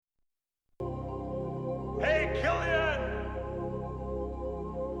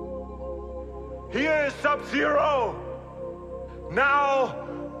Here is Sub-Zero. Now,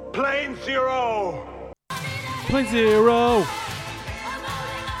 Plane Zero. Plane Zero.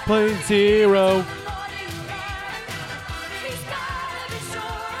 Plane Zero.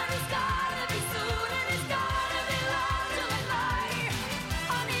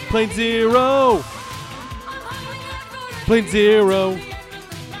 Plane Zero. Plane Zero.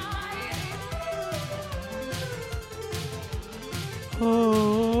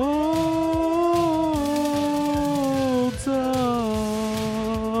 Holds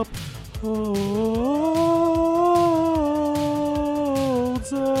up.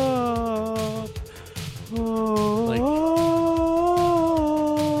 Holds up.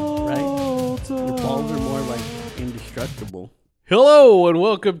 Right? Your balls are more like indestructible. Hello and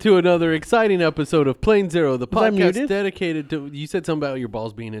welcome to another exciting episode of Plane Zero, the Was I podcast muted? dedicated to. You said something about your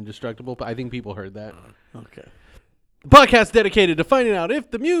balls being indestructible, but I think people heard that. Okay. Podcast dedicated to finding out if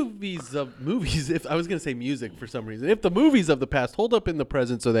the if I was going to say music for some reason, if the movies of the past hold up in the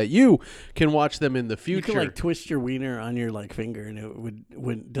present so that you can watch them in the future. You can like twist your wiener on your like finger and it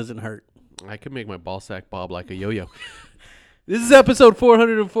would doesn't hurt. I could make my ball sack bob like a yo-yo. This is episode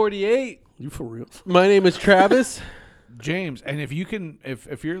 448. You for real? My name is Travis. James, and if you can,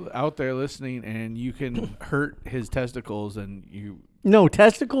 if you're out there listening and you can hurt his testicles and you, No,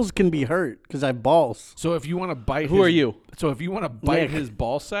 testicles can be hurt because I have balls. so if you want to bite, Who are you? So if you want to bite Nick. his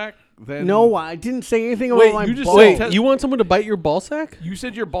ball sack, then No, I didn't say anything about Wait, my you just balls. said Wait, test- you want someone to bite your ball sack? you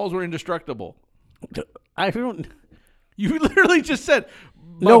said your balls were indestructible. I don't. You literally just said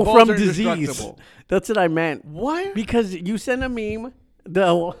my No, balls from are disease. indestructible. That's what I meant. What? Because you sent a meme.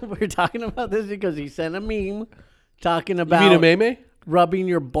 We're talking about this because he sent a meme talking You about mean a meme? rubbing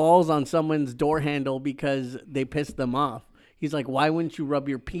your balls on someone's door handle because they pissed them off. He's like, why wouldn't you rub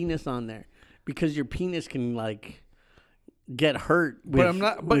your penis on there? Because your penis can like get hurt with, I'm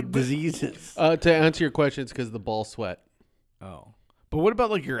not- with but- diseases. To answer your question, it's because the ball sweat. Oh, but what about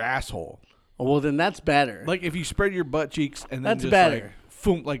like your asshole? Oh, well, then that's better. Like if you spread your butt cheeks and then That's just better. like,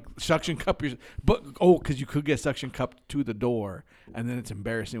 boom, like suction cup your, but because you could get suction cupped to the door, and then it's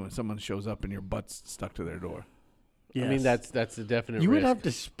embarrassing when someone shows up and your butt's stuck to their door. Yes. I mean, that's a definite you risk. would have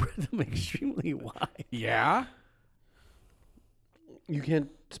to spread them extremely wide. Yeah. You can't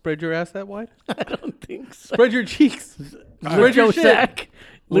spread your ass that wide? I don't think so. Spread your cheeks. Spread Lift your your shit. sack.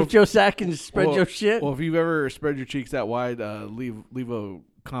 Lift your sack and spread Well- your shit. Well, if you've ever spread your cheeks that wide, leave a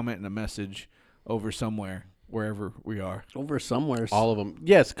comment and a message over somewhere, wherever we are. Over somewhere. All of them.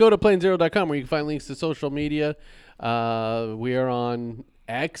 Yes, go to planezero.com where you can find links to social media. We are on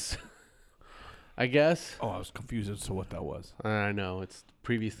X, I guess. Oh, I was confused as to what that was. I know. It's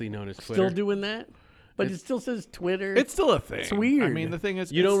previously known as Twitter. Still doing that? But it still says Twitter. It's still a thing. It's weird. I mean, the thing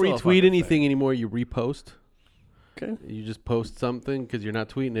is, You it's don't still a retweet fucking anything thing. anymore. You repost. okay. You just post something because you're not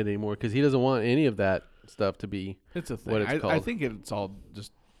tweeting it anymore because he doesn't want any of that stuff to be. It's a thing. What it's I called. think it's all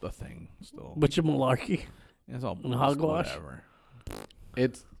just a thing still. But you malarkey. It's all and hogwash? whatever.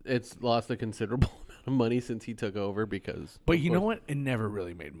 It's lost a considerable amount of money since he took over because. But of you know course- what? It never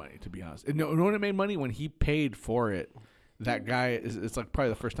really made money, to be honest. You know when it made money? When he paid for it. That guy it's like probably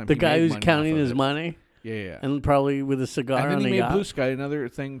the first time. The he guy made who's money counting off of his it. money Yeah. and probably with a cigar And then on he a made yacht. Blue Sky another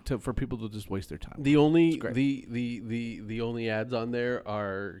thing for people to just waste their time. The only great. the only ads on there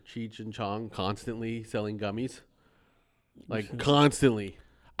are Cheech and Chong constantly selling gummies, like constantly.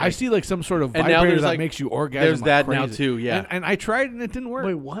 I see like some sort of And now vibrator there's, that like- makes you orgasm. there's like that now, crazy. too, yeah. And I tried and it didn't work.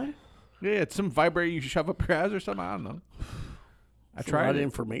 Wait, what? Yeah, it's some vibrator you shove up your ass or something. I don't know. I That's a tried lot of it.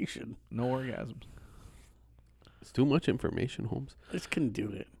 information. No orgasms. It's too much information, Holmes. I just couldn't do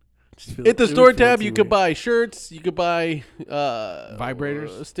it. At the store tab, you could buy shirts. You could buy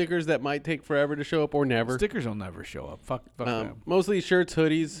Vibrators? stickers that might take forever to show up or never. Stickers will never show up. Fuck them. Mostly shirts,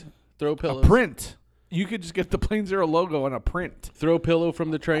 hoodies, throw A pillows. print. You could just get the Plane Zero logo on a print Throw pillow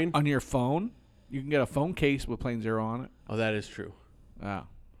from the train. on your phone. You can get a phone case with Plane Zero on it. Oh, that is true. Wow.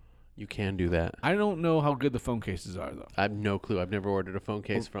 You can do that. I don't know how good the phone cases are though. I have no clue. I've never ordered a phone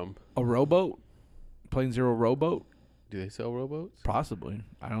case from. A rowboat, Plane Zero rowboat, Do they sell rowboats? possibly.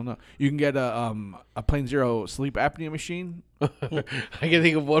 I don't know. You can get a Plane Zero sleep apnea machine. I can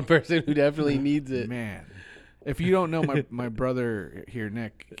think of one person who definitely needs it. Man, if you don't know my brother here,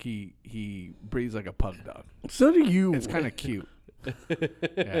 Nick, he breathes like a pug dog. So do you. It's kind of cute.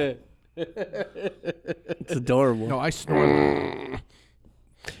 Yeah. It's adorable. No, I snore,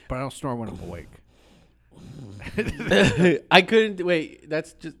 but I don't snore when I'm awake. I couldn't wait.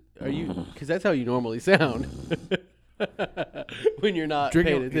 That's just are you? Because that's how you normally sound when you're not paying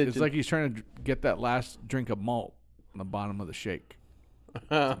Drinking, attention. it's like he's trying to get that last drink of malt on the bottom of the shake. It's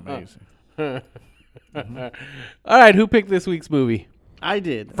amazing. All right, who picked this week's movie? I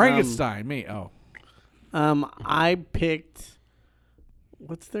did. Frankenstein, me. Oh, I picked.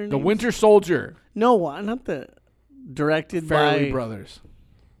 What's their name? The Winter Soldier. No, not the directed Farrelly by Brothers.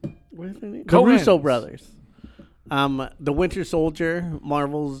 What is their name? The Coens. Russo brothers. The Winter Soldier,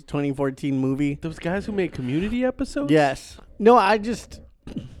 Marvel's 2014 movie. Those guys who made Community episodes. Yes. No, I just.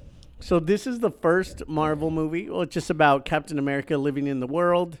 So this is the first Marvel movie. Well, it's just about Captain America living in the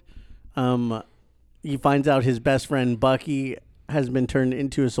world. He finds out his best friend Bucky has been turned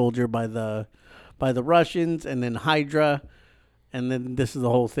into a soldier by the Russians, and then Hydra, and then this is the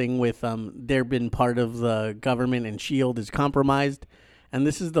whole thing with they're been part of the government, and SHIELD is compromised. And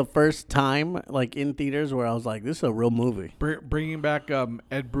this is the first time, like, in theaters where I was like, this is a real movie. Bringing back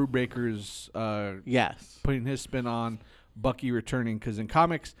Ed Brubaker's Yes. putting his spin on Bucky returning, because in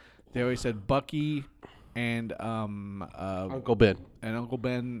comics they always said Bucky and Uncle Ben. Uncle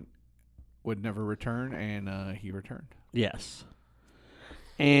Ben would never return, and he returned. Yes.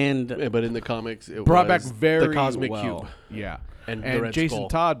 And Yeah, but in the comics, it Brought back was very the Cosmic well. Cube. Yeah, And the and Red Jason Skull.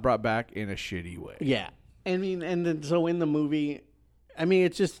 Todd brought back in a shitty way. yeah. I mean, and then so in the movie, I mean,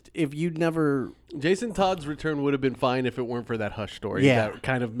 it's just, if you'd never. Jason Todd's return would have been fine if it weren't for that Hush story. Yeah. That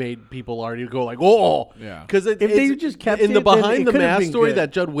kind of made people already go like, "Oh, Yeah. Because If they just kept in the it, then it behind the could have mask been story good.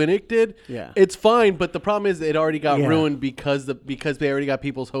 that Judd Winnick did. Yeah. it's fine, but the problem is it already got Yeah. ruined because they already got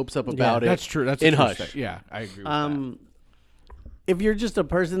people's hopes up about it. That's true. That's a in true Hush. state. Yeah, I agree with that. If you're just a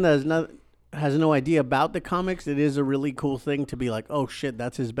person that has no idea about the comics, it is a really cool thing to be like, oh shit,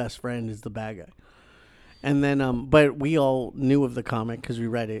 that's his best friend is the bad guy. And then, but we all knew of the comic because we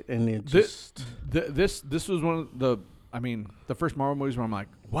read it, and it just This was one of the, I mean, the first Marvel movies where I'm like,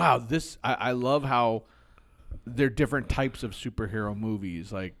 wow, this, I love how they're different types of superhero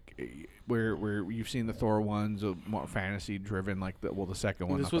movies, like where you've seen the Thor ones, more fantasy driven, like the second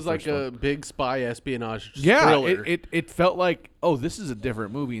one. This not was the like first one. a big spy espionage Yeah, thriller. it felt like, oh, this is a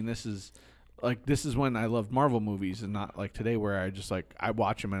different movie, and this is when I loved Marvel movies, and not like today where I just like I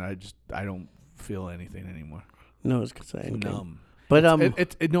watch them and I don't feel anything anymore. no, it's because I Numb. But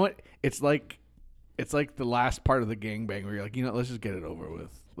It's you know what? It's like the last part of the gangbang where you're like, let's just get it over with.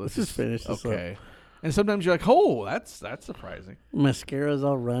 Let's just finish this up. Okay. And sometimes you're like, oh, that's surprising. mascara's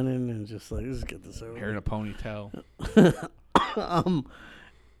all running and just like, let's get this over. Hair in a ponytail.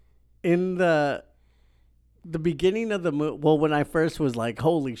 In the beginning of the movie, well, when I first was like,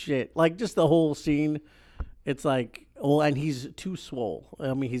 holy shit, like just the whole scene, it's like, well, and he's too swole.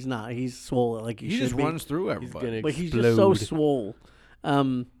 I mean, he's not. He's swole like He should just be. runs through everybody. gonna But he's just so swole.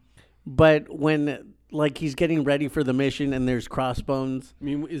 But when like he's getting ready for the mission and there's Crossbones, I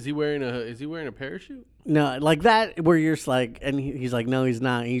mean, is he wearing a parachute? no, like that where you're just like, and he's like, no, he's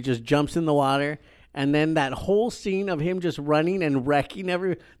not. He just jumps in the water, and then that whole scene of him just running and wrecking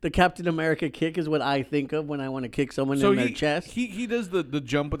the Captain America kick is what I think of when I want to kick someone in their chest. He does the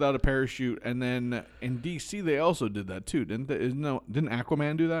jump without a parachute, and then in DC they also did that too, didn't they? Didn't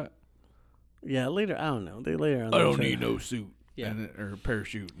Aquaman do that? Yeah, later I don't know. They later on. I don't they need try- no suit. Yeah. Or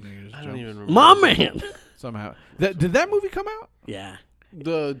parachute. And he just I don't jumps even remember. My man. somehow. Did that movie come out? Yeah.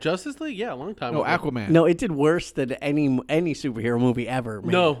 The Justice League, yeah, a long time No, ago. Aquaman. No, it did worse than any superhero movie ever.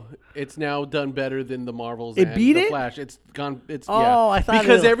 Man. No, it's now done better than the Marvels. It and beat the it? Flash. It's gone. It's Oh, yeah. I thought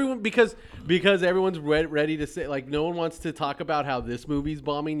because it- everyone because everyone's ready to say like no one wants to talk about how this movie's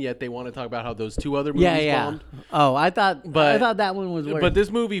bombing yet they want to talk about how those two other movies Yeah. bombed. Oh, I thought that one was worse. But this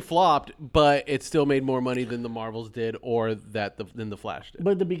movie flopped, but it still made more money than the Marvels did or than the Flash did.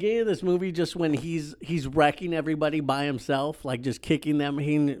 But the beginning of this movie, just when he's wrecking everybody by himself, like just kicking them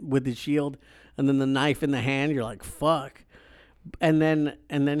with his shield, and then the knife in the hand, you're like, fuck. And then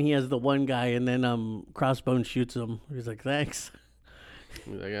he has the one guy, and then Crossbones shoots him. He's like, thanks.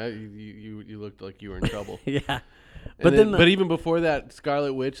 Like, you looked like you were in trouble. Yeah. But even before that,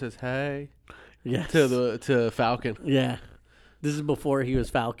 Scarlet Witch says hey yes. to Falcon. Yeah. This is before he was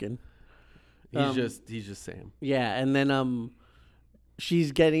Falcon. He's just Sam. Yeah, and then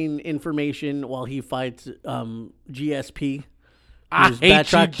she's getting information while he fights GSP. I who's hate you,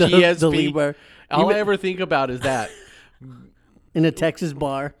 Batroc the GSP. Lieber. All Even- I ever think about is that in a Texas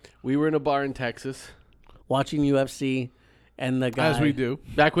bar we were in a bar in Texas watching UFC, and the guy As we do.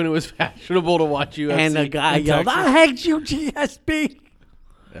 back when it was fashionable to watch UFC. and the guy in yelled, Texas. "I hate you, GSP."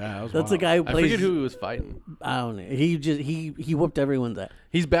 Yeah, that was That's the wild. guy who I plays. forget who he was fighting. I don't know. He whooped everyone's ass.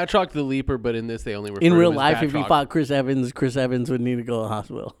 He's Batroc the Leaper, but in this they only refer In to real him as life, if he Batroc. fought Chris Evans would need to go to the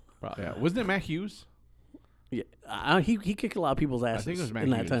hospital. Yeah, wasn't it Matt Hughes? Yeah, he kicked a lot of people's asses think it was Matt in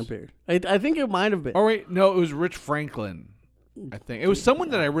that Hughes. time period. I think it might have been. Oh wait, no, it was Rich Franklin. I think it was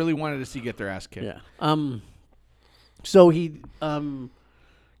someone that I really wanted to see get their ass kicked. Yeah. So he,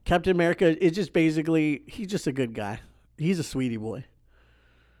 Captain America is just basically, he's just a good guy. He's a sweetie boy.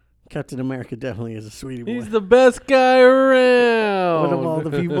 Captain America definitely is a sweetie boy. He's the best guy around. One of all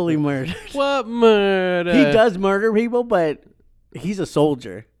the people he murdered. What murder? He does murder people, but he's a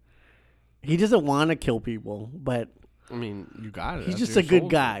soldier. He doesn't want to kill people, but I mean, You got it. he's That's just your a good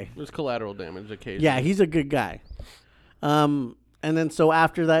soldier. guy. there's collateral damage occasionally. Yeah, he's a good guy. And then so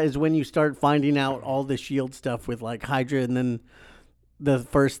after that is when you start finding out all the shield stuff with like Hydra, and then the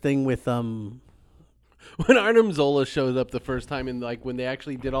first thing with When Arnim Zola showed up the first time, and like when they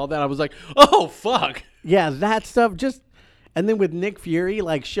actually did all that, I was like, oh fuck. yeah, that stuff just. And then with Nick Fury,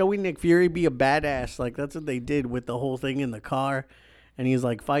 like showing Nick Fury be a badass, like that's what they did with the whole thing in the car, and he's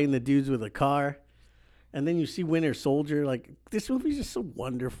like fighting the dudes with a car. And then you see Winter Soldier. Like, this movie's just so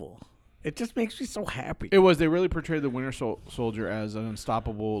wonderful. It just makes me so happy. It was. They really portrayed the Winter Soldier as an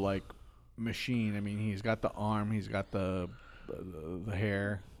unstoppable like machine. I mean, he's got the arm. He's got the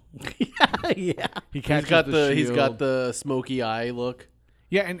hair. yeah. He catches He's shield. got the smoky eye look.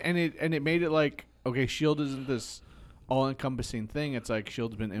 Yeah, and it made it like, okay, Shield isn't this all encompassing thing. It's like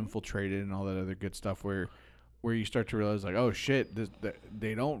Shield's been infiltrated and all that other good stuff. Where you start to realize like, oh shit,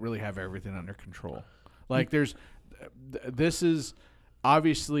 they don't really have everything under control. Like this is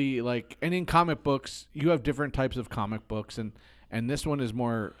obviously like, and in comic books you have different types of comic books, and this one is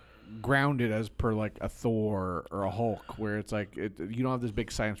more grounded as per like a Thor or a Hulk, where it's like you don't have this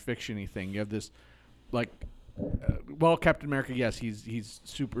big science fiction-y thing. You have this like, well, Captain America, yes, he's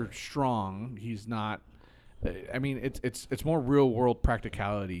super strong. He's not. I mean, it's more real world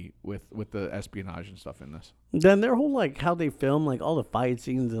practicality with the espionage and stuff in this. Then their whole, like, how they film, like, all the fight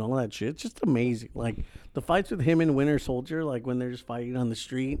scenes and all that shit, it's just amazing. Like, the fights with him and Winter Soldier, like, when they're just fighting on the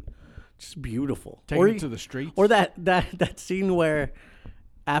street, just beautiful. Taking it to the streets. Or that scene where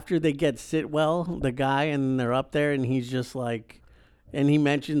after they get Sitwell, the guy, and they're up there, and he's just like, and he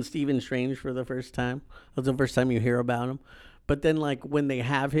mentions Stephen Strange for the first time. That's the first time you hear about him. But then, like, when they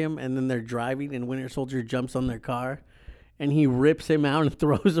have him and then they're driving and Winter Soldier jumps on their car and he rips him out and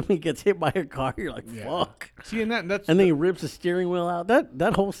throws him, he gets hit by a car. You're like, fuck. See, and that's And then he rips the steering wheel out.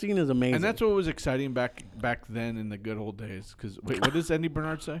 That whole scene is amazing. and that's what was exciting back then in the good old days. Because wait, what does Andy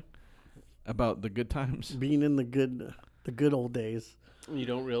Bernard say about the good times? being in the good old days. You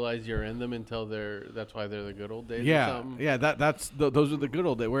don't realize you're in them until that's why they're the good old days or Yeah, something. yeah. Those are the good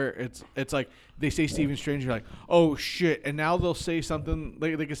old days where it's like they say Stephen Strange, you're like, oh shit, and now they'll say something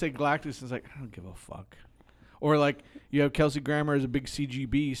like they can say Galactus, and it's like, I don't give a fuck. Or like you have Kelsey Grammer as a big CG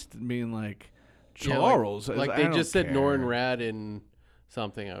beast being like, Yeah, Charles. like I they don't just said care. Norrin Rad in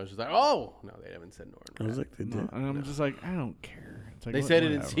something. I was just like, oh no, they haven't said Norrin I Rad. was like, they did. And I'm just like, I don't care. It's like, They said it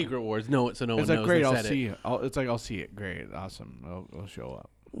in whatever. Secret Wars. No, so no one It's like, knows. great, they I'll said see it. it. It's like, I'll see it. Great, awesome. I'll show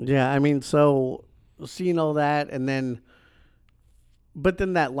up. Yeah, I mean, so seeing all that, and then, but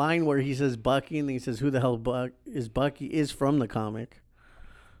then that line where he says Bucky, and then he says, "Who the hell is Bucky?" is from the comic.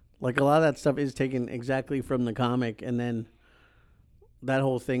 Like, a lot of that stuff is taken exactly from the comic, and then that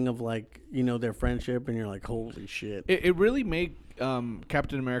whole thing of, like, you know, their friendship, and you're like, holy shit. It really made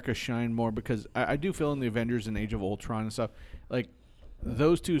Captain America shine more, because I do feel in the Avengers and Age of Ultron and stuff, like,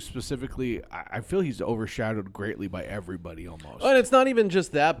 those two specifically, I feel he's overshadowed greatly by everybody almost. And it's not even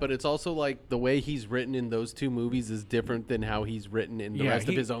just that, but it's also like the way he's written in those two movies is different than how he's written in the rest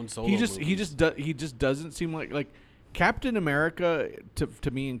of his own solo movies. He just doesn't seem like Captain America to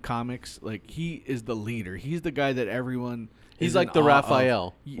me in comics. Like, he is the leader. He's the guy that everyone. He's is like in the awe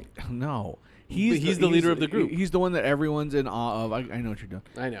Raphael. Of. No. He's the leader of the group. He's the one that everyone's in awe of. I know what you're doing.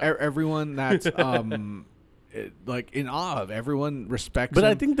 I know. Everyone that's like in awe of. Everyone respects But him.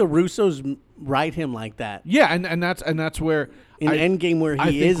 I think the Russos write him like that. Yeah, and that's where In Endgame, where I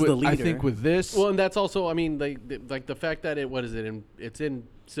he think is with, the leader. I think with this, Well, and that's also, I mean, like the fact that it's in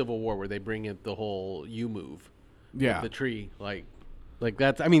Civil War where they bring in the whole "you move," yeah, the tree, like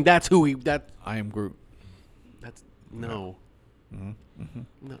that's. I mean, that's who he. I am Groot. That's no.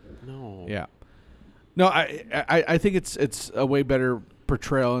 No. Yeah. No, I think it's a way better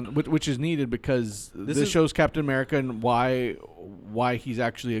portrayal, and which is needed, because this shows Captain America and why he's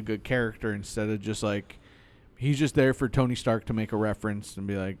actually a good character, instead of just like he's just there for Tony Stark to make a reference and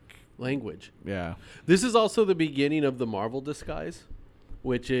be like, Language. yeah. This is also the beginning of the Marvel disguise,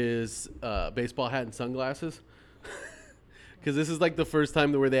 which is baseball hat and sunglasses. Because this is like the first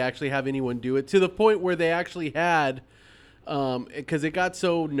time where they actually have anyone do it, to the point where they actually had, because it got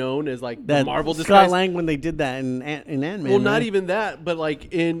so known as like that the Marvel Scott disguise. Lang, when they did that in Ant-Man. Well, not right? even that, but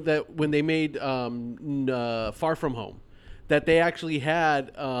like in that when they made Far From Home, that they actually had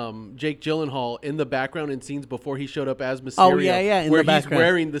Jake Gyllenhaal in the background in scenes before he showed up as Mysterio. Oh, yeah, in where the he's background.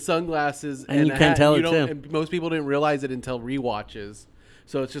 wearing the sunglasses And you a can't hat, tell and it's him. And most people didn't realize it until rewatches.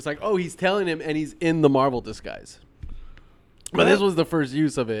 So it's just like, oh, he's telling him, and he's in the Marvel disguise. But this was the first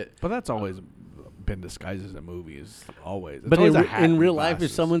use of it. But that's always been disguised as a movie. Is always. It's But always a hat in and real life, if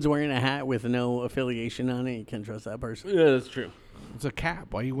glasses. someone's wearing a hat with no affiliation on it, you can't trust that person. Yeah, that's true. It's a cap.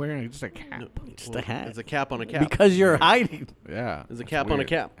 Why are you wearing just a cap? Just a hat. It's a cap on a cap. Because you're hiding. Yeah. There's a it's cap on a weird.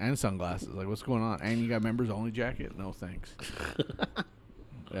 cap. And sunglasses. Like, what's going on? And you got members only jacket? No thanks.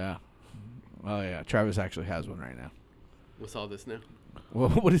 Yeah. Oh yeah. Travis actually has one right now. What's all this now? Well,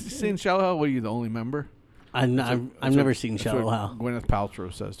 what is he saying, Shallow? What are you, the only member? I've never seen That's Shallow what Hal. Gwyneth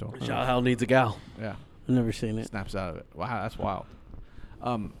Paltrow says to him. Shao Hal needs a gal. Yeah. I've never seen it. Snaps out of it. Wow, that's wild.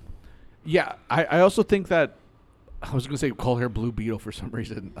 Yeah, I also think that I was gonna say call her Blue Beetle for some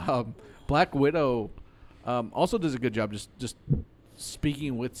reason. Black Widow also does a good job just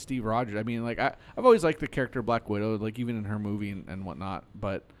speaking with Steve Rogers. I mean, like I've always liked the character Black Widow, like even in her movie and whatnot.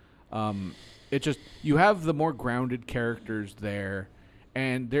 But it just you have the more grounded characters there,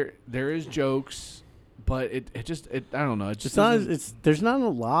 and there is jokes, but it I don't know. It just It's not. doesn't- There's not a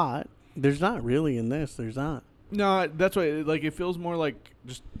lot. There's not really in this. There's not. No, that's why. Like, it feels more like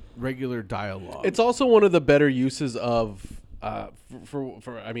just regular dialogue. It's also one of the better uses of,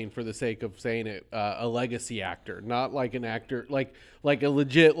 for I mean, for the sake of saying it, a legacy actor, not like an actor, like a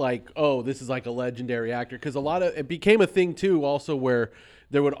legit, like, oh, this is like a legendary actor. Because it became a thing too, also where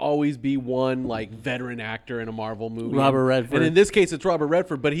there would always be one like veteran actor in a Marvel movie. Robert Redford. And in this case, it's Robert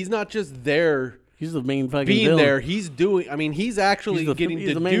Redford, but he's not just there. He's the main fucking Being villain. there, he's doing. I mean, he's actually getting he's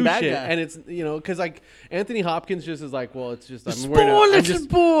to the main do bad shit, guy. and it's because like Anthony Hopkins just is like, well, it's just I'm Spoilers, just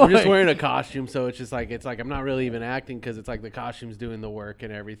boy. I'm just wearing a costume, so it's just like I'm not really even acting because it's like the costume's doing the work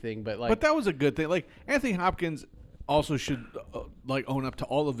and everything. But like, But that was a good thing. Like, Anthony Hopkins also should like own up to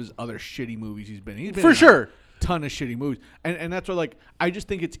all of his other shitty movies he's been. He's been For in sure. a ton of shitty movies, and that's why like I just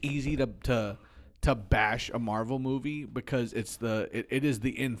think it's easy to bash a Marvel movie because it is the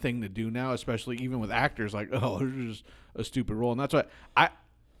in thing to do now, especially even with actors like, oh, this is just a stupid role. And that's why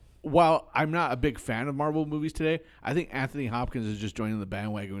while I'm not a big fan of Marvel movies today, I think Anthony Hopkins is just joining the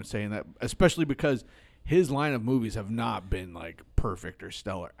bandwagon and saying that, especially because his line of movies have not been like perfect or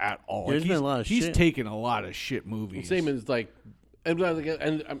stellar at all. There's Like, been a lot of he's shit. taken a lot of shit movies. same as like. And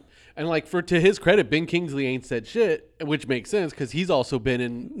like to his credit, Ben Kingsley ain't said shit, which makes sense because he's also been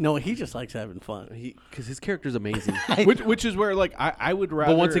in No, he just likes having fun. because his character's amazing. which is where like I would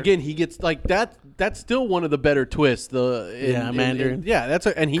rather. But once again, he gets like that. That's still one of the better twists. Mandarin. Yeah,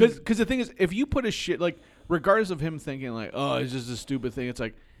 and he because the thing is, if you put a shit like, regardless of him thinking like, oh, it's just a stupid thing, it's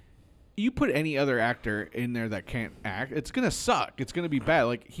like you put any other actor in there that can't act, it's gonna suck. It's gonna be bad.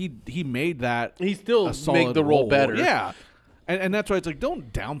 Like he made that. He still a solid make the role better. Yeah, and that's why it's like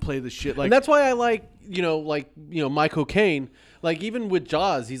don't downplay the shit. Like and that's why I like Michael Caine. Like even with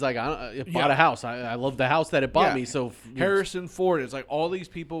Jaws, he's like I bought a house. I love the house that it bought Yeah. me. So Harrison Ford, it's like all these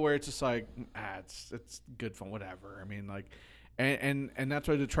people where it's just like it's good fun, whatever. I mean, like, and that's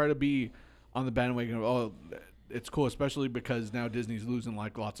why to try to be on the bandwagon of it's cool, especially because now Disney's losing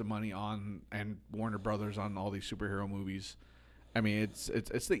like lots of money on and Warner Brothers on all these superhero movies. I mean, it's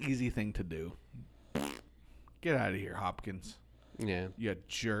the easy thing to do. Get out of here, Hopkins. yeah, You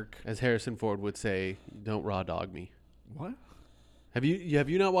jerk. as Harrison Ford would say, "Don't raw dog me." What? Have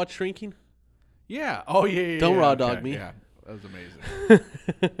you not watched Shrinking? Yeah. Oh yeah. Don't yeah, raw okay. dog me. Yeah, that was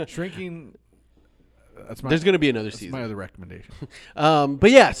amazing. Shrinking. That's my. There's gonna be another that's season. my other recommendation. But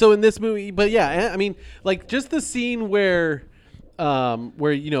yeah, so in this movie, I mean, like just the scene where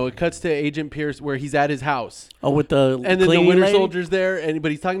it cuts to Agent Pierce where he's at his house. Oh, with the And then the cleaning Winter lady? Soldier's there, but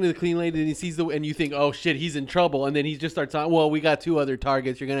he's talking to the clean lady, and he sees and you think, oh shit, he's in trouble, and then he just starts talking. Well, we got 2 other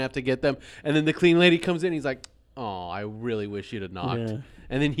targets. You're gonna have to get them. And then the clean lady comes in. He's like, oh, I really wish you'd have knocked. Yeah.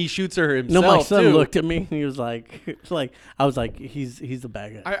 And then he shoots her No, himself. my son too. looked at me and he was like, I was like, he's the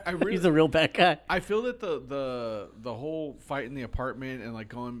bad guy. I really- he's a real bad guy. I feel that the whole fight in the apartment and like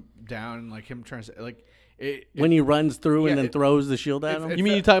going down and like him trying to like When he runs through yeah, and then it- throws the shield at it- him. it- You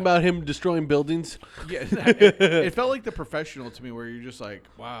mean you talking about him destroying buildings? yeah, it felt like The Professional to me, where you're just like,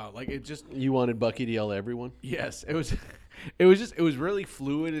 wow, like it just You wanted Bucky to yell at everyone? yes, it was really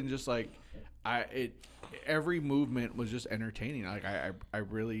fluid and just like every movement was just entertaining. Like I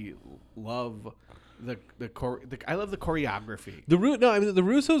really love I love the choreography. The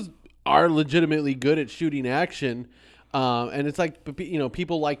Russos are legitimately good at shooting action. And it's like,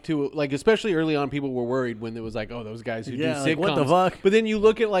 people like to, like, especially early on, people were worried when it was like, oh, those guys who do Yeah, sitcoms. like, what the fuck? But then you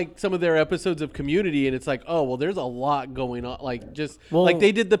look at, like, some of their episodes of Community, and it's like, oh, well, there's a lot going on. Like, like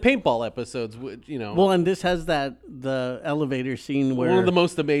they did the paintball episodes, Well, and this has the elevator scene where one of the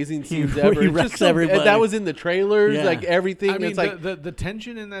most amazing scenes where ever. he It's wrecks just so- everybody. That was in the trailers, Yeah. like, everything. I mean, it's like, the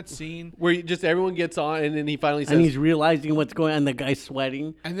tension in that scene. where everyone gets on, and then he finally says, and he's realizing what's going on. The guy's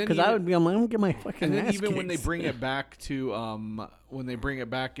sweating. And then because I even- would be, I'm gonna get my fucking And then ass even when they kicked. bring it back to when they bring it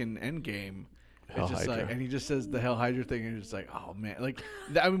back in Endgame. Hell It's just Hydra. like, and he just says the Hell Hydra thing, and it's just like, oh man, like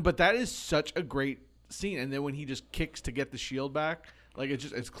I mean, but that is such a great scene. And then when he just kicks to get the shield back, like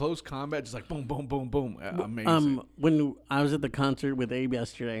it's close combat, just like boom, boom, boom, boom, amazing. When I was at the concert with Abe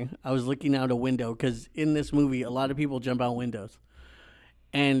yesterday, I was looking out a window because in this movie, a lot of people jump out windows,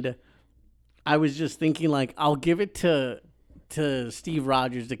 and I was just thinking, like, I'll give it to Steve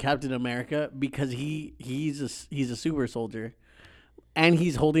Rogers, to Captain America, because he's a super soldier, and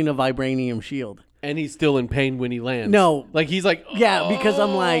he's holding a vibranium shield. And he's still in pain when he lands. No. Like he's like, Yeah, because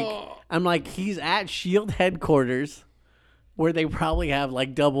I'm like he's at Shield headquarters, where they probably have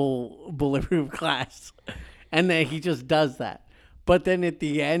like double bulletproof glass, and then he just does that. But then at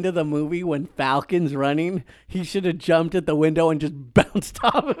the end of the movie, when Falcon's running, he should have jumped at the window and just bounced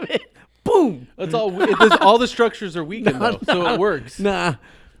off of it. Boom. That's all. All the structures are weakened though, so it works. Nah.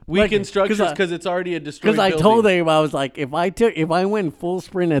 Weakened Like, structures because it's already a destroyed. Because I building. told him, I was like, if I went full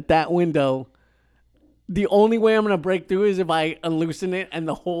sprint at that window, the only way I'm gonna break through is if I unloosen it and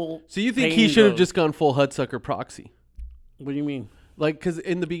the whole. So you think thing he should have goes. just gone full Hudsucker Proxy? What do you mean? Like, because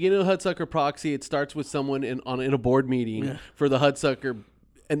in the beginning of Hudsucker Proxy, it starts with someone in a board meeting for the Hudsucker,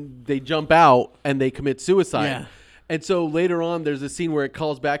 and they jump out and they commit suicide. Yeah. And so later on, there's a scene where it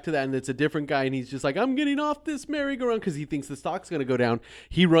calls back to that, and it's a different guy, and he's just like, I'm getting off this merry-go-round because he thinks the stock's going to go down.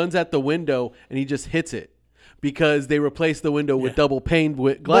 He runs at the window, and he just hits it because they replaced the window with double pane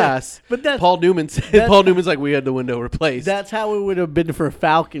glass. but that's- Paul Newman said, Paul Newman's like, we had the window replaced. That's how it would have been for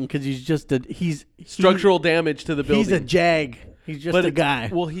Falcon, because he's just Structural damage to the building. He's a jag. He's just a guy.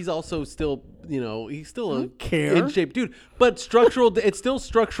 Well, he's also still, he's still a care. in shape dude. But it's still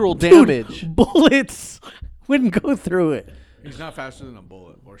structural damage. Bullets wouldn't go through it. He's not faster than a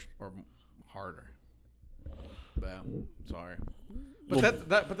bullet or harder. Yeah, sorry. But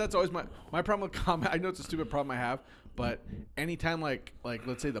but that's always my problem with combat. I know it's a stupid problem I have, but anytime like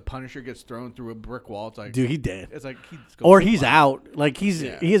let's say the Punisher gets thrown through a brick wall, it's like, Dude, he dead. It's like He's out. Like he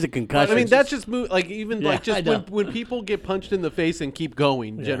has a concussion. I mean, that's just like even like I just know. when people get punched in the face and keep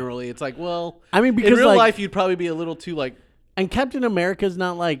going. Generally, it's like, well, I mean, because in real like- life you'd probably be a little too like. And Captain America's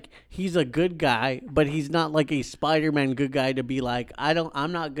not like he's a good guy, but he's not like a Spider-Man good guy to be like,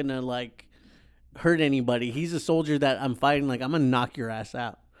 I'm not gonna like hurt anybody. He's a soldier that I'm fighting, like I'm gonna knock your ass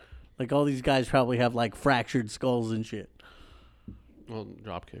out. Like all these guys probably have like fractured skulls and shit. Well,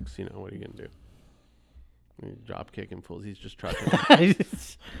 drop kicks. What are you gonna do? Drop kicking fools. He's just trucking.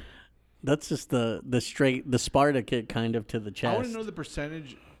 That's just the Sparta kick kind of to the chest. I want to know the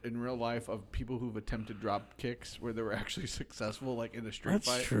percentage in real life of people who've attempted drop kicks where they were actually successful, like in a street That's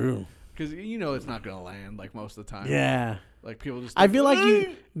fight. true. Because it's not gonna land like most of the time. Yeah. Like people just. I feel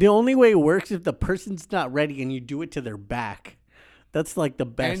like the only way it works is if the person's not ready and you do it to their back. That's like the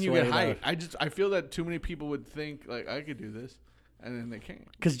best and you way. get height. I feel that too many people would think like I could do this, and then they can't.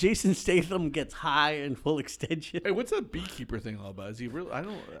 Because Jason Statham gets high and full extension. Hey, what's that beekeeper thing all about? Is he really? I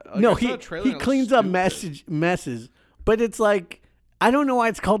don't. Like, No, I saw he a trailer he and it cleans looked up stupid. messes, but it's like I don't know why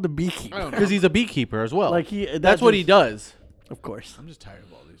it's called the beekeeper. I don't know. Because he's a beekeeper as well. Like that's what he does. Of course. I'm just tired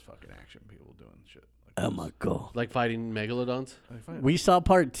of all these fucking action people doing shit. Oh my god. Like fighting megalodons. We saw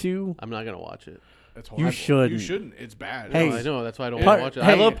part 2. I'm not gonna watch it. It's horrible. shouldn't. You shouldn't. It's bad. Hey, No, I know. That's why I don't Part- want to watch it.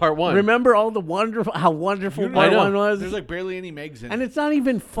 I hey, love part 1. Remember all the how wonderful part know. 1 was? There's like barely any Megs in and it. it's not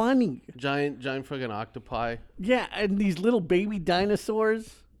even funny. Giant fucking octopi. Yeah, and these little baby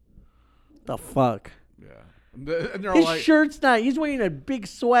dinosaurs. The fuck? Yeah. And they're all His like, shirt's not. He's wearing a big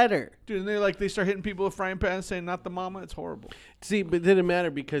sweater. dude, and they start hitting people with frying pans saying, not the mama. It's horrible. See, but it didn't matter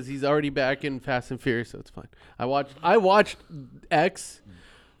because he's already back in Fast and Furious, so it's fine. I watched X.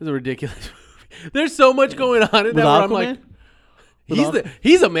 It was a ridiculous movie. There's so much going on in With that where I'm Aquaman? like,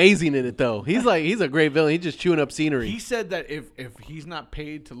 he's amazing in it though. He's a great villain. He's just chewing up scenery. He said that if he's not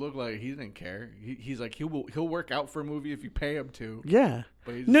paid to look like, he didn't care. He's like he'll work out for a movie if you pay him to. Yeah.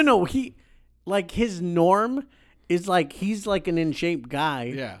 But he's- No. He like his norm is like he's like an in shape guy.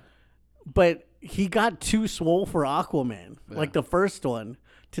 Yeah. But he got too swole for Aquaman, like the first one.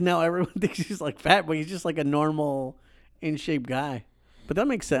 To now everyone thinks he's like fat, but he's just like a normal in shape guy. But that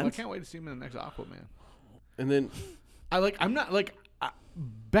makes Well, I sense. can't wait to see him in the next Aquaman. and then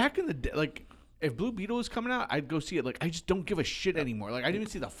Back in the day, like if Blue Beetle was coming out, I'd go see it. Like I just don't give a shit anymore. Like I didn't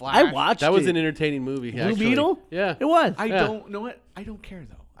even see the Flash. I watched that was it. an entertaining movie. Blue actually. Beetle. Yeah, it was. I Yeah. don't know what. I don't care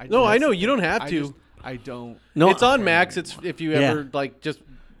though. No, I that's know, the you don't thing. have to. I don't. No, it's on Max. It's if you ever like just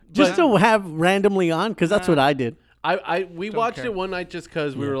to have randomly on because that's what I did. we watched care. it one night just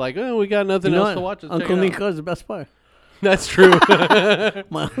because we were like, oh, we got nothing You know else to what? watch. Let's check Uncle it out. Nico is the best part. That's true.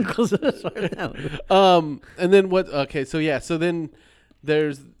 My uncle's the best part now. And then what? Okay, so yeah, so then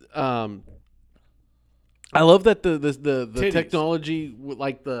there's I love that the Titties. technology,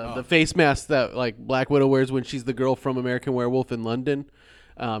 like the face mask that like Black Widow wears when she's the girl from American Werewolf in London,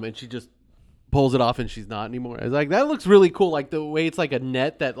 and she just pulls it off and she's not anymore. It's like that looks really cool. Like the way it's like a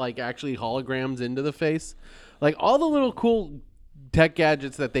net that like actually holograms into the face, like all the little cool tech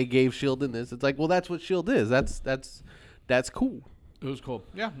gadgets that they gave Shield in this. It's like, well, that's what Shield is. That's cool. It was cool.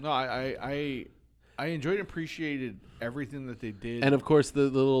 Yeah, no, I enjoyed and appreciated everything that they did. And of course, the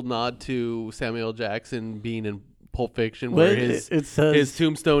little nod to Samuel L. Jackson being in Pulp Fiction, Well, where it says- his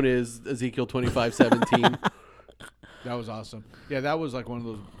tombstone is Ezekiel 25:17. That was awesome. Yeah, that was like one of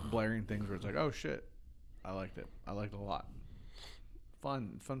those blaring things where it's like, oh shit, I liked it. I liked it a lot.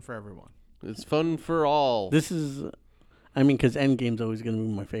 Fun for everyone. It's fun for all. This is, I mean, because Endgame's always going to be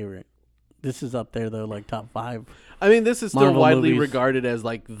my favorite. This is up there though, like top 5. I mean, this is still Marvel widely movies. regarded as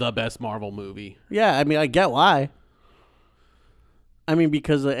like the best Marvel movie. Yeah, I mean, I get why. I mean,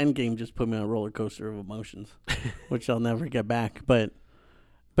 because the Endgame just put me on a roller coaster of emotions, which I'll never get back. But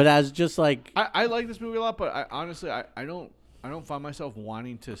as just like, I like this movie a lot, but I honestly I don't find myself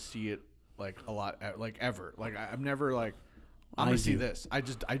wanting to see it like a lot, like ever. Like I'm never like I'm I gonna see do. this. I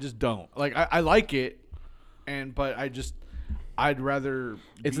just don't like. I like it, but I'd rather.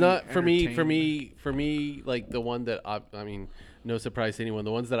 It's be not for me. entertained. For me, like the one that I mean, no surprise to anyone.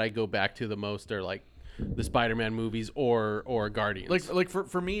 The ones that I go back to the most are like the Spider-Man movies or Guardians. Like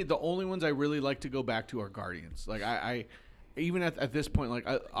for me, the only ones I really like to go back to are Guardians. Like I even at this point, like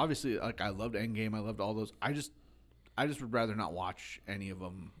obviously like I loved Endgame, I loved all those. I just would rather not watch any of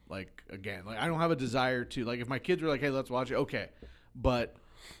them like again. Like I don't have a desire to like if my kids were like, hey, let's watch it, okay, but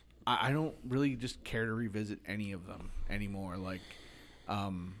I don't really just care to revisit any of them anymore. Like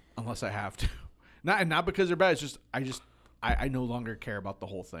unless I have to, not because they're bad. It's just I no longer care about the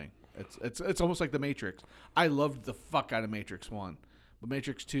whole thing. It's almost like the Matrix. I loved the fuck out of Matrix 1. But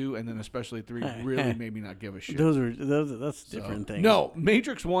Matrix 2 and then especially 3 really made me not give a shit. that's different things. No,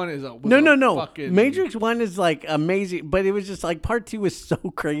 Matrix 1 is a No. fucking, Matrix 1 is like amazing, but it was just like part 2 was so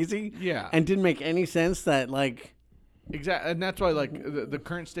crazy. Yeah. And didn't make any sense that like, Exactly, and that's why like the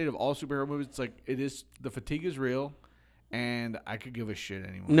current state of all superhero movies, it's like the fatigue is real, and I could give a shit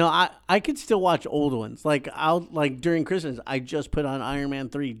anymore. no, I could still watch old ones. Like I'll like during Christmas, I just put on Iron Man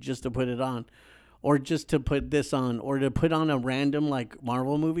 3 just to put it on. Or just to put this on, or to put on a random like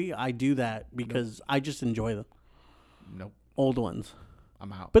Marvel movie. I do that because I just enjoy the Nope, old ones.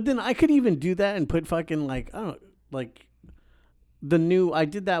 I'm out. But then I could even do that and put fucking like I don't know, like the new. I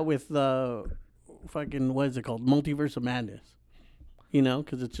did that with the fucking what is it called? Multiverse of Madness. You know,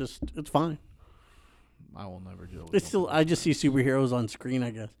 because it's fine. I will never do it. It's still I just see superheroes on screen, I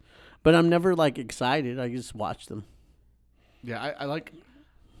guess, but I'm never like excited. I just watch them. Yeah, I like.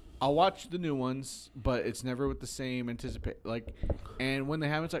 I'll watch the new ones, but it's never with the same anticipate. Like, and when they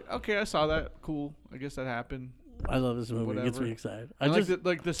happen, it's like, okay, I saw that. Cool. I guess that happened. I love this movie. It gets Whatever. me excited. I And just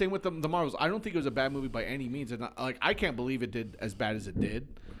like the same with the Marvels. I don't think it was a bad movie by any means. And like I can't believe it did as bad as it did.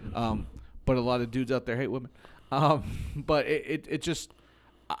 But a lot of dudes out there hate women. But it just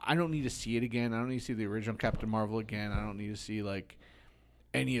I don't need to see it again. I don't need to see the original Captain Marvel again. I don't need to see like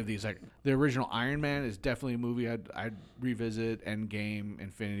any of these. Like the original Iron Man is definitely a movie I'd revisit. Endgame,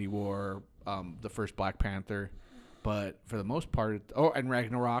 Infinity War, the first Black Panther. But for the most part, and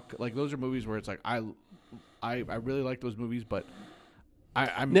Ragnarok, like those are movies where it's like I really like those movies, but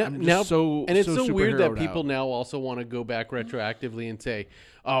I'm just so and it's so weird that superheroed people out. now also want to go back retroactively and say,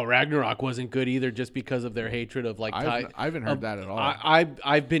 "Oh, Ragnarok wasn't good either," just because of their hatred of like. I haven't heard that at all.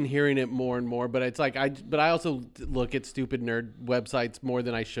 I've been hearing it more and more, but it's like I also look at stupid nerd websites more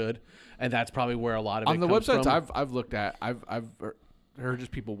than I should, and that's probably where a lot of On it the comes websites from. I've looked at, I've heard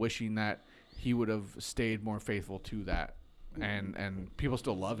just people wishing that he would have stayed more faithful to that, and people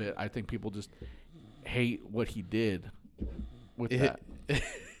still love it. I think people just hate what he did with that.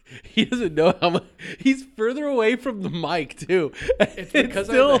 He doesn't know how much. He's further away from the mic too. It's because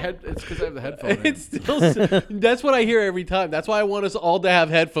I have the headphone. In. It's still. That's what I hear every time. That's why I want us all to have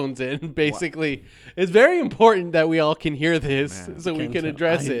headphones in. Basically, it's very important that we all can hear this so we can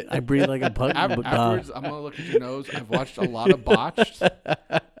address it. I breathe like a pug. Afterwards, I'm gonna look at your nose. I've watched a lot of Botched,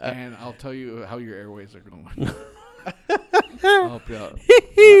 and I'll tell you how your airways are going. I'll help you out.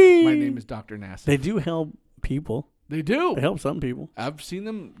 My name is Dr. Nasser. They do help people. They do. They help some people. I've seen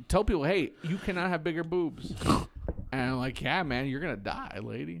them tell people, "Hey, you cannot have bigger boobs," and I'm like, "Yeah, man, you're gonna die,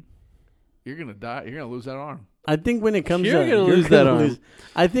 lady. You're gonna die. You're gonna lose that arm." I think when it comes You're to gonna lose that arm.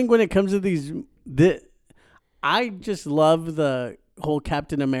 I think when it comes to these, I just love the whole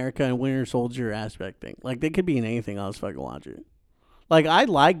Captain America and Winter Soldier aspect thing. Like they could be in anything else. Fucking watch it. Like I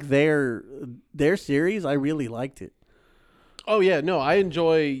like their series. I really liked it. Oh yeah, no, I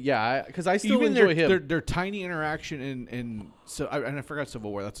enjoy. Yeah, because I still Even enjoy him. their tiny interaction in so and I forgot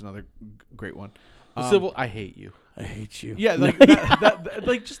Civil War. That's another great one. Civil, I hate you. I hate you. Yeah, like that,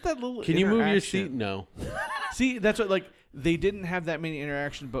 like just that little. Can you move your interaction. seat? No. See, that's what like they didn't have that many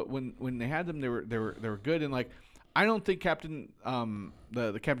interactions, but when they had them, they were good. And like, I don't think Captain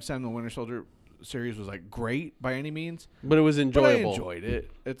the Captain Sam and the Winter Soldier series was like great by any means, But it was but I enjoyable. enjoyed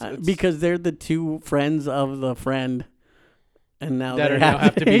it. It's Because they're the two friends of the friend, and now That they are now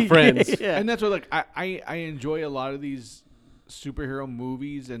have to be friends. Yeah. and that's what like I enjoy a lot of these superhero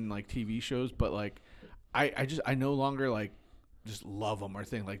movies and like TV shows, but like I no longer like just love them or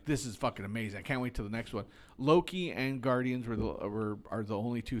think like this is fucking amazing. I can't wait till the next one. Loki and Guardians are the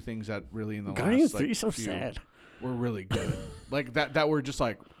only two things that really in the Guardians last like, 3 so few sad. were really good. Like that were just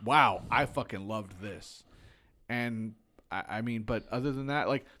like wow, I fucking loved this. And I mean, but other than that,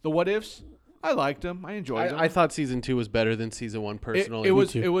 like the What Ifs, I liked them. I enjoyed them. I thought season 2 was better than season 1 personally.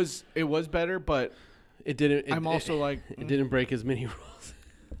 It was better, but It didn't. I'm also like it didn't break as many rules.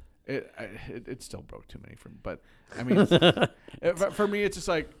 it still broke too many from. But I mean, for me, it's just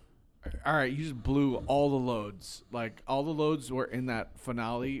like, all right, you just blew all the loads. Like all the loads were in that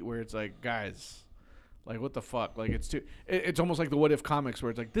finale where it's like, guys, like what the fuck? Like it's too. It's almost like the What If comics where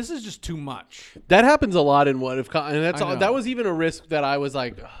it's like this is just too much. That happens a lot in What If, and that's I all, know. that was even a risk that I was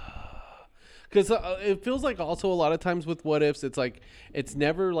like, because it feels like also a lot of times with What Ifs, it's like it's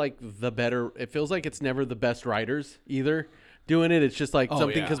never like the better. It feels like it's never the best writers either doing it. It's just like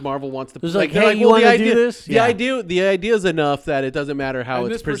something yeah. because Marvel wants to. It's like, they're hey, you well, wanna do this? The Yeah. idea is enough that it doesn't matter how And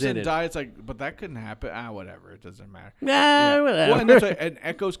it's this person presented. died. It's like, but that couldn't happen. Whatever. It doesn't matter. Nah, whatever. Well, and that's and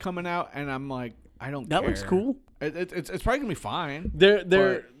Echo's coming out, and I'm like, I don't. That care. looks cool. It's probably gonna be fine.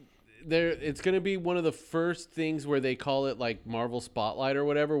 They're it's going to be one of the first things where they call it like Marvel Spotlight or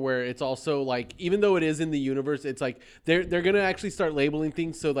whatever, where it's also like, even though it is in the universe, it's like they're going to actually start labeling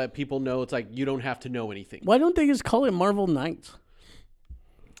things so that people know it's like you don't have to know anything. Why don't they just call it Marvel Knights?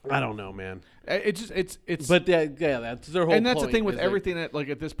 I don't know, man. It's But that's their whole. and that's the point, thing with is, like, everything that like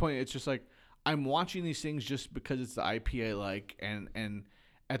at this point, it's just like I'm watching these things just because it's the IP I like, and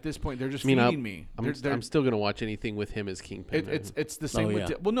at this point they're just feeding me. I'm still going to watch anything with him as Kingpin. It's the same Oh, with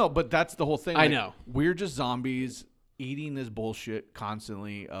yeah. well no, but that's the whole thing. I Like, know. we're just zombies eating this bullshit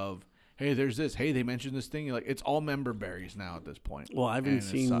constantly. Of hey, there's this. Hey, they mentioned this thing. Like it's all member berries now at this point. Well, I haven't And it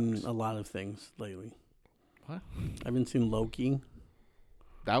seen sucks. a lot of things lately. What? I haven't seen Loki,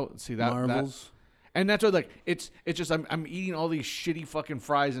 That Marvels. and that's what like it's just I'm eating all these shitty fucking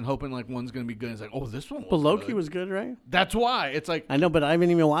fries and hoping like one's gonna be good. It's like oh this one. But Loki good. was good, right? That's why it's like I know, but I haven't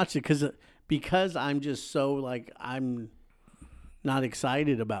even watched it because I'm just so like I'm not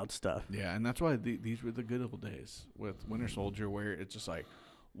excited about stuff. yeah, and that's why these were the good old days with Winter Soldier where it's just like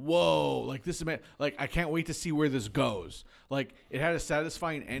whoa like this is like I can't wait to see where this goes. Like it had a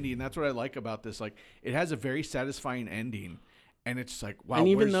satisfying ending, and that's what I like about this. Like it has a very satisfying ending. And it's just like, wow. And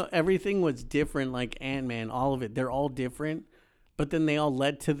even where's- though everything was different, like Ant-Man, all of it, they're all different, but then they all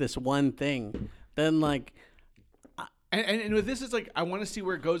led to this one thing. Then like And with this, it's like I want to see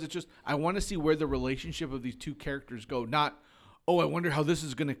where it goes. It's just I want to see where the relationship of these two characters go. Not, oh, I wonder how this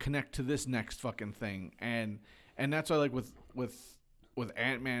is going to connect to this next fucking thing. And that's why like with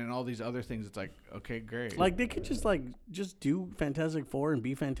Ant-Man and all these other things, it's like okay, great. Like they could just do Fantastic Four and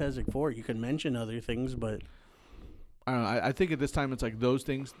be Fantastic Four. You could mention other things, but I don't know. I think at this time it's like those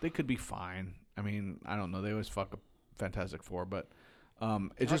things they could be fine. I mean, I don't know. They always fuck up Fantastic Four, but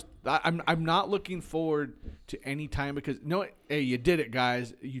it's just I'm not looking forward to any time because hey, you did it,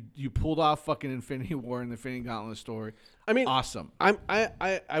 guys. You pulled off fucking Infinity War and the Infinity Gauntlet story. I mean, awesome.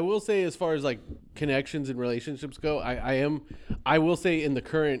 I will say as far as like connections and relationships go, I will say in the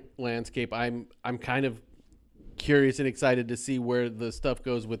current landscape, I'm kind of curious and excited to see where the stuff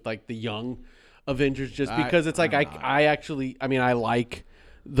goes with like the young Avengers, just because it's like I actually, I mean, I like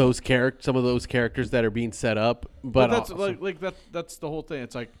those some of those characters that are being set up, but that's also, that's the whole thing.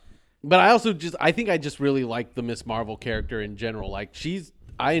 It's like, but I also I think I just really like the Miss Marvel character in general. Like she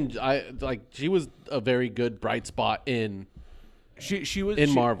was a very good bright spot in she was in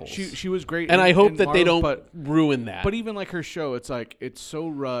she, Marvels. She was great, and in, I hope in that they don't Marvels, ruin that. But even like her show, it's like it's so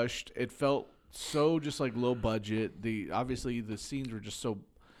rushed. It felt so just like low budget. Obviously the scenes were just so.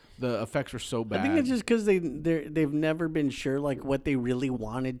 The effects were so bad. I think it's just because they've never been sure like what they really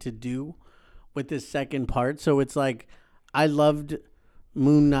wanted to do with this second part. So it's like I loved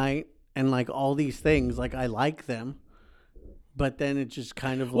Moon Knight and like all these things. Like I like them, but then it just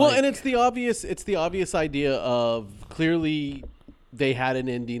kind of well, like, and it's the obvious idea of clearly they had an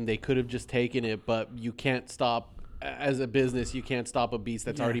ending. They could have just taken it, but you can't stop as a business, you can't stop a beast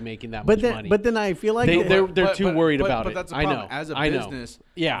that's already making that But much then, money. but then I feel like they're too worried about but it. That's the I problem. know. As a I know. business,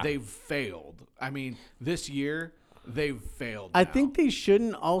 Yeah. they've failed. I mean, this year they've failed. I now. think they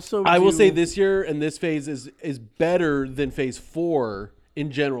shouldn't also. I will do- say this year and this phase is better than phase 4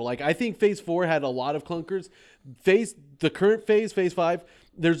 in general. Like I think phase 4 had a lot of clunkers. The current phase 5,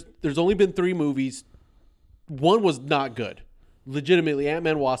 there's only been 3 movies. One was not good. Legitimately,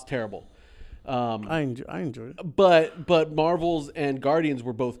 Ant-Man Wasp terrible. I enjoyed it. But Marvels and Guardians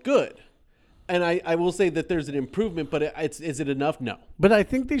were both good. And I will say that there's an improvement, but is it enough? No. But I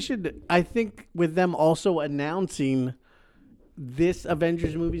think they should. I think with them also announcing this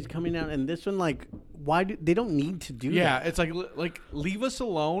Avengers movie's coming out and this one, like, why do they don't need to do Yeah, that? it's like leave us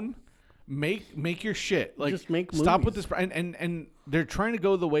alone. Make your shit. Like Just make stop with movies. this. And they're trying to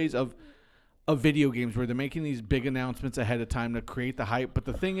go the ways of video games where they're making these big announcements ahead of time to create the hype. But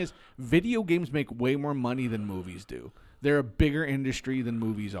the thing is, video games make way more money than movies do. They're a bigger industry than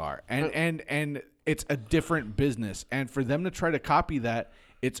movies are, and it's a different business. And for them to try to copy that,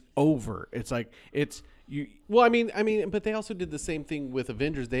 it's over. It's like it's you. Well, I mean, but they also did the same thing with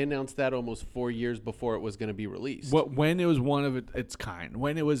Avengers. They announced that almost 4 years before it was going to be released. When it was one of its kind,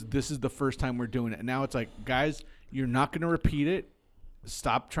 when it was this is the first time we're doing it, and now it's like, guys, you're not going to repeat it.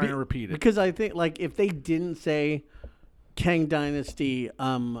 Stop trying to repeat it. Because I think, like, if they didn't say Kang Dynasty,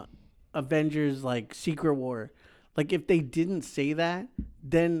 Avengers, like Secret War, like if they didn't say that,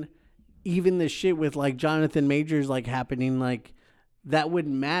 then even the shit with like Jonathan Majors like happening, like that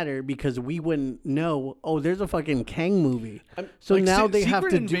wouldn't matter because we wouldn't know. Oh, there's a fucking Kang movie. So Like, now they have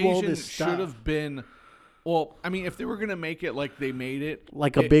Secret to do all Invasion this stuff. Should have been. Well, I mean, if they were gonna make it like they made it,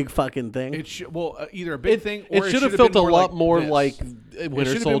 like a big fucking thing. it should either a big thing or it should have felt been a lot more this. like It Winter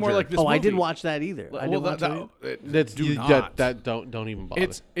should have been more Soldier. like this. I didn't movie. watch that either. I Well, didn't watch That's do you- not. that don't even bother.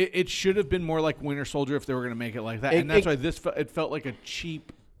 It should have been more like Winter Soldier if they were going to make it like that, and that's why it felt like a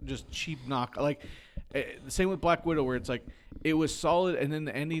cheap knock. Like the same with Black Widow, where it's like it was solid, and then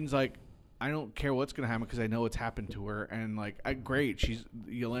the ending's like, I don't care what's going to happen because I know what's happened to her, and like great,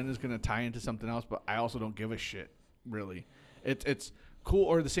 Yelena's going to tie into something else, but I also don't give a shit really. It's cool.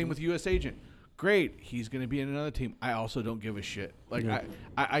 Or the same with U.S. Agent. Great, he's going to be in another team. I also don't give a shit. Like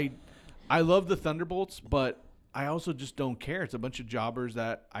I love the Thunderbolts, but I also just don't care. It's a bunch of jobbers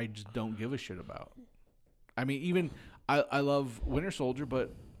that I just don't give a shit about. I mean, even I love Winter Soldier,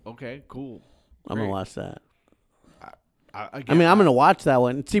 but okay, cool. I'm gonna Great. watch that. I I mean, I'm gonna watch that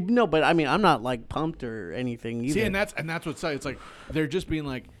one. See, no, but I mean, I'm not like pumped or anything either. see, and that's what's it's like they're just being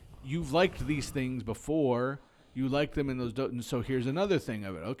like, you've liked these things before, you like them in those, and so here's another thing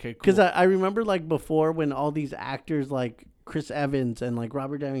of it. Okay, cool. Because I remember like before when all these actors like Chris Evans and like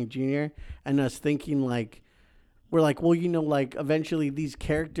Robert Downey Jr. and us thinking like we're like, well, you know, like eventually these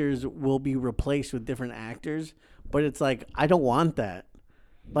characters will be replaced with different actors, but it's like I don't want that,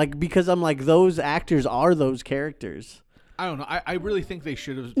 like because I'm like those actors are those characters. I don't know. I really think they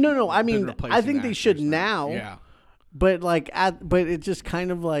should have. No, I been mean, replacing I think they should actors now. Yeah. But like but it just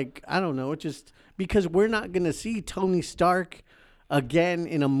kind of like I don't know, it just because we're not gonna see Tony Stark again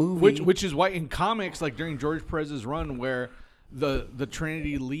in a movie. Which is why in comics, like during George Perez's run, where the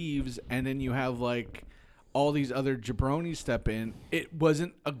Trinity leaves and then you have like all these other jabronis step in, it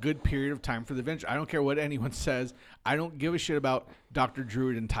wasn't a good period of time for the Avengers. I don't care what anyone says. I don't give a shit about Dr.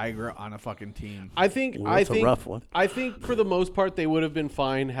 Druid and Tigra on a fucking team. I think that's a rough one. I think for the most part they would have been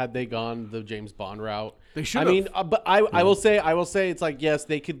fine had they gone the James Bond route. They should I have. mean, but I will say it's like yes,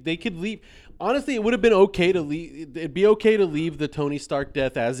 they could leave. Honestly, it would have been okay to leave. It'd be okay to leave the Tony Stark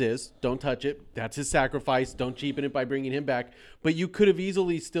death as is. Don't touch it. That's his sacrifice. Don't cheapen it by bringing him back. But you could have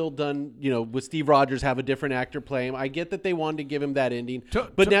easily still done, with Steve Rogers, have a different actor play him. I get that they wanted to give him that ending,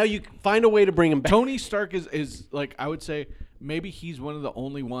 but now you find a way to bring him back. Tony Stark is like, I would say maybe he's one of the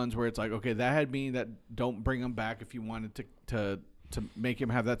only ones where it's like, okay, that had me that don't bring him back if you wanted to make him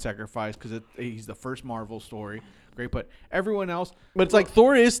have that sacrifice because he's the first Marvel story. Great, but everyone else. But it's like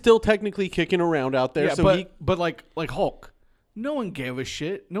Thor is still technically kicking around out there. Yeah, So but like Hulk, no one gave a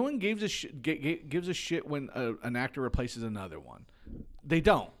shit. No one gives a shit when an actor replaces another one. They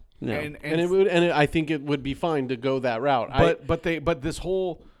don't. No. And I think it would be fine to go that route. But this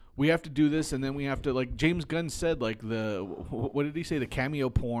whole we have to do this and then we have to, like James Gunn said, like what did he say? The cameo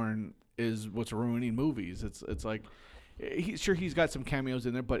porn is what's ruining movies. It's like he's got some cameos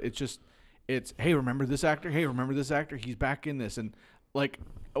in there, but it's hey, remember this actor? Hey, remember this actor? He's back in this. And like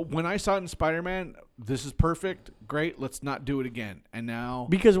when I saw it in Spider-Man, this is perfect. Great, let's not do it again. And now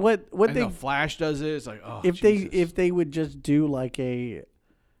because what and they the Flash does it, it's like, oh, if Jesus. they would just do like a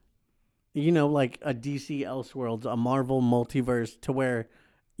like a DC Elseworlds, a Marvel multiverse to where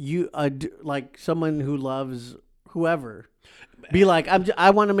you like someone who loves whoever. Be like, I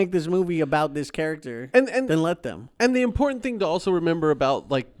want to make this movie about this character, And then let them. And the important thing to also remember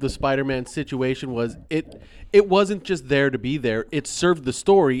about like the Spider-Man situation was it wasn't just there to be there. It served the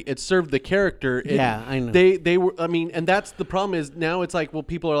story. It served the character. Yeah, I know. They were. I mean, and that's the problem is now it's like, well,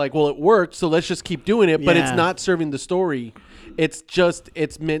 people are like, well, it worked, so let's just keep doing it. But it's Yeah. not serving the story.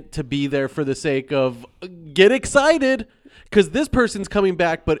 It's meant to be there for the sake of get excited because this person's coming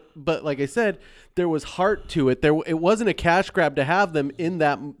back. But like I said, there was heart to it. It wasn't a cash grab to have them in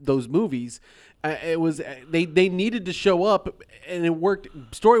those movies. It was they needed to show up, and it worked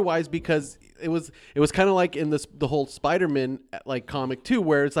story wise because it was kind of like in the whole Spider-Man like comic too,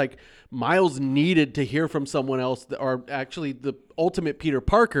 where it's like Miles needed to hear from someone else, or actually the ultimate Peter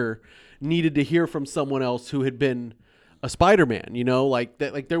Parker needed to hear from someone else who had been a Spider-Man, you know, like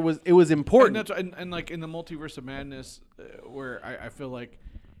that. Like it was important. And like in the Multiverse of Madness, where I feel like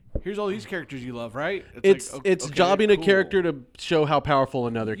here's all these characters you love, right? It's like, it's okay, jobbing cool. a character to show how powerful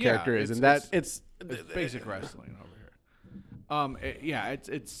another Yeah, character is, and that it's basic wrestling over here.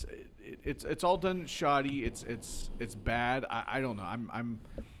 It's all done shoddy. It's bad. I don't know.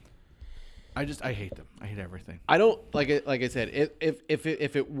 I hate them. I hate everything. I don't like I said,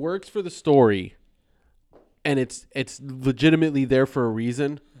 if it works for the story, and it's legitimately there for a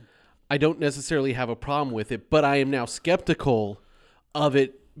reason, I don't necessarily have a problem with it. But I am now skeptical of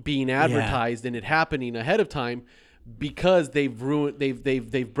it being advertised and it happening ahead of time because they've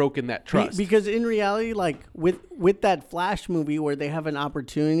broken that trust. Because in reality, like with that Flash movie where they have an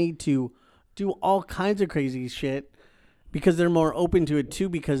opportunity to do all kinds of crazy shit because they're more open to it too,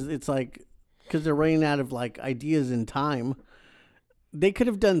 because it's like, because they're running out of like ideas and time. They could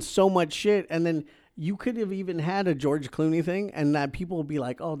have done so much shit, and then you could have even had a George Clooney thing, and that people would be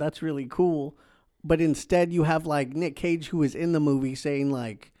like, oh, that's really cool. But instead you have like Nick Cage, who is in the movie, saying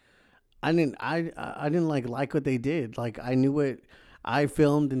like, I didn't like what they did. Like, I knew what I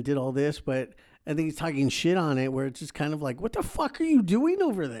filmed and did all this, but I think he's talking shit on it, where it's just kind of like, what the fuck are you doing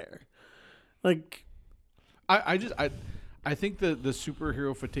over there? Like, I think the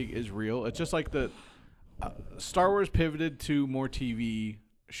superhero fatigue is real. It's just like the Star Wars pivoted to more TV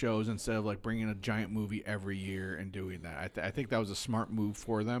shows instead of like bringing a giant movie every year and doing that. I think that was a smart move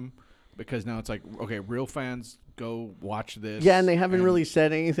for them, because now it's like, okay, real fans go watch this. yeah, and they haven't really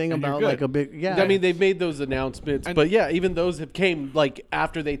said anything and you're about good. like a big, yeah. I mean, they've made those announcements, And- but yeah, even those have came like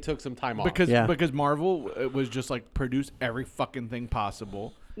after they took some time off. because Marvel was just like produce every fucking thing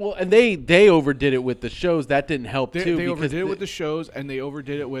possible. Well, and they overdid it with the shows. That didn't help They too. overdid it with the shows, and they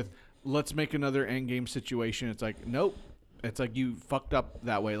overdid it with let's make another Endgame situation. It's like, nope. It's like you fucked up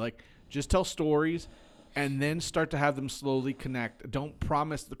that way. Like, just tell stories and then start to have them slowly connect. Don't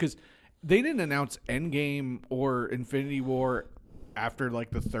promise, because they didn't announce Endgame or Infinity War after like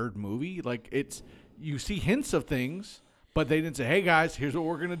the third movie. Like, it's, you see hints of things, but they didn't say, hey guys, here's what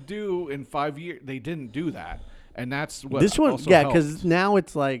we're going to do in 5 years. They didn't do that. And that's what this one, also yeah, helped. because now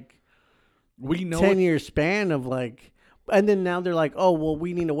it's like we know 10-year span of like, and then now they're like, oh, well,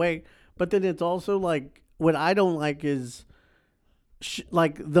 we need to wait. But then it's also like, what I don't like is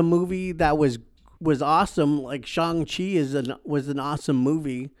like the movie that was awesome, like Shang-Chi was an awesome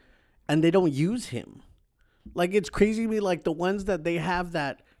movie, and they don't use him. Like, it's crazy to me, like the ones that they have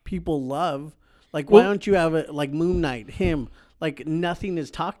that people love, like, why don't you have it like Moon Knight, him, like nothing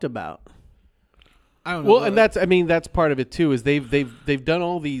is talked about. I don't know. Well, and that's part of it too. Is they've done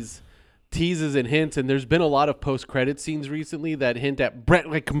all these teases and hints, and there's been a lot of post-credit scenes recently that hint at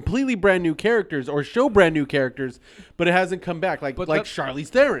like completely brand new characters or show brand new characters, but it hasn't come back. Like Charlize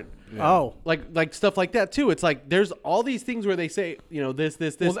Theron. Yeah. Oh, like stuff like that too. It's like there's all these things where they say, you know, this,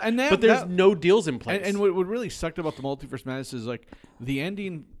 Well, and but there's no deals in place. And what really sucked about the Multiverse Madness is like the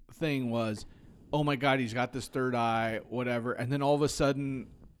ending thing was, oh my god, he's got this third eye, whatever, and then all of a sudden,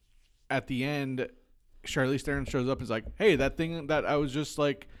 at the end, Charlize Theron shows up and is like, hey, that thing that I was just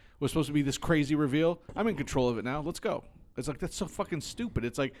like was supposed to be this crazy reveal, I'm in control of it now. Let's go. It's like, that's so fucking stupid.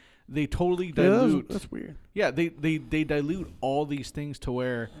 It's like they totally dilute. that's weird. Yeah, they dilute all these things to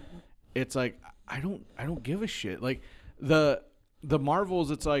where it's like, I don't give a shit. Like the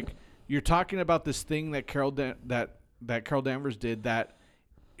Marvels, it's like you're talking about this thing that Carol Danvers did that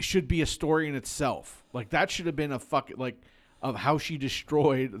should be a story in itself. Like that should have been a fucking like of how she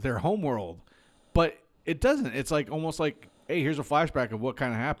destroyed their homeworld, but it doesn't. It's like almost like, hey, here's a flashback of what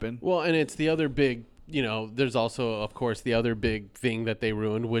kind of happened. Well, and it's the other big, you know, there's also, of course, the other big thing that they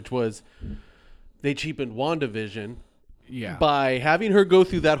ruined, which was they cheapened WandaVision by having her go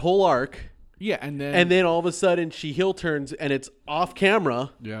through that whole arc. Yeah, and then all of a sudden she heel turns and it's off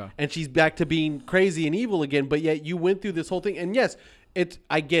camera. Yeah. And she's back to being crazy and evil again. But yet you went through this whole thing. And yes,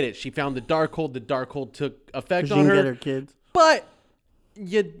 I get it. She found the Darkhold. The Darkhold took effect She on can her. get her kids. But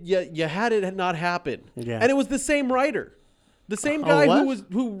you had it not happen. Yeah. And it was the same writer. The same Oh, guy what?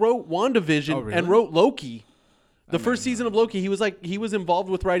 who wrote WandaVision Oh, really? and wrote Loki. The first season of Loki, he was involved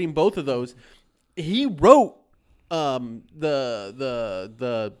with writing both of those. He wrote the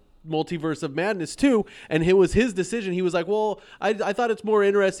Multiverse of Madness too, and it was his decision. He was like, well, I thought it's more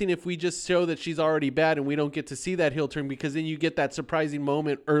interesting if we just show that she's already bad and we don't get to see that heel turn, because then you get that surprising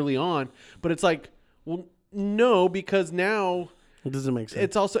moment early on. But it's like, well, no, because now It doesn't make sense.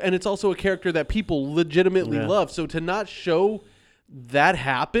 it's also a character that people legitimately Yeah. love. So to not show that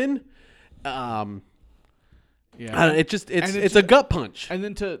happen, Yeah. I don't, it's And it's a gut punch. And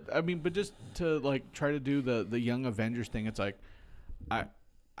then but just to like try to do the Young Avengers thing, it's like,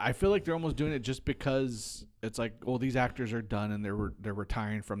 I feel like they're almost doing it just because it's like, well, these actors are done and they're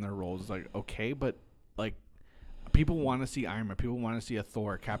retiring from their roles. It's like, okay, but like, people want to see Iron Man, people want to see a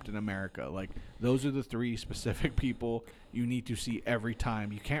Thor, Captain America. Like, those are the three specific people you need to see every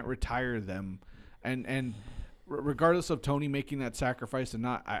time. You can't retire them, and regardless of Tony making that sacrifice and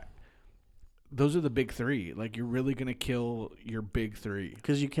not, those are the big three. Like, you're really gonna kill your big three.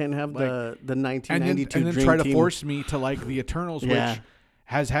 Because you can't have the And 1992 then Dream try to Team. force me to like the Eternals, Yeah. which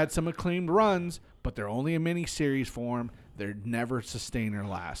has had some acclaimed runs, but they're only a mini series form. They're never sustain or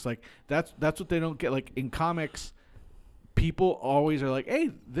last. Like, that's what they don't get. Like, in comics, people always are like,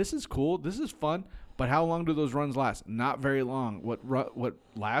 "Hey, this is cool, this is fun," but how long do those runs last? Not very long. What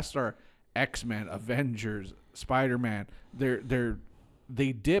lasts are X-Men, Avengers, Spider-Man.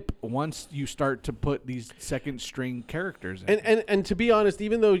 They dip once you start to put these second string characters in. And to be honest,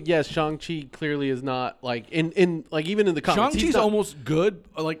 even though yes, Shang-Chi clearly is not like in like even in the comics, Shang-Chi's he's not, almost good,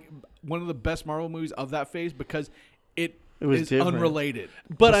 like one of the best Marvel movies of that phase, because it was is different. unrelated.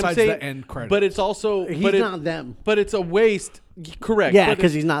 but besides I'm saying the end credits. but it's also He's but not them. But it's a waste. Correct. Yeah, but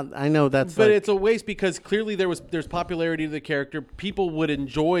because it's- he's not. I know that's. But like, it's a waste because clearly there's popularity to the character. People would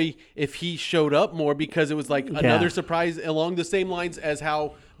enjoy if he showed up more because it was like another surprise along the same lines as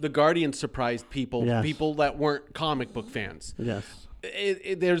how the Guardians surprised people, Yes. people that weren't comic book fans. yes.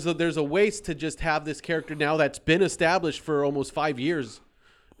 There's a waste to just have this character now that's been established for almost 5 years.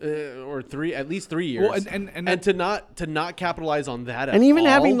 Or at least 3 years. Well, and to not capitalize on that at And even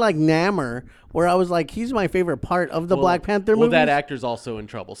all, having like Namor, where I was like, he's my favorite part of the Black Panther movie. Well, that actor's also in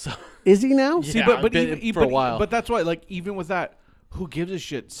trouble. So Is he now? Yeah. See, but been even, for a while. But that's why, like, even with that, who gives a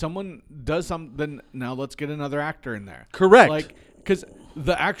shit? Someone does something. Now let's get another actor in there. Correct. Like, because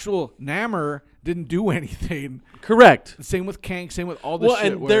the actual Namor didn't do anything. correct. Same with Kang. Same with all this Well,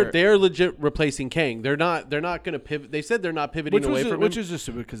 shit. and where- they're legit replacing Kang. They're not going to pivot. They said they're not pivoting away from which him. is just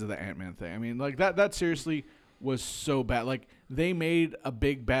stupid because of the Ant-Man thing. I mean, like that seriously was so bad. Like, they made a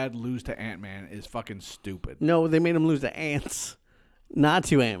big bad lose to Ant-Man is fucking stupid. No, they made him lose to ants, not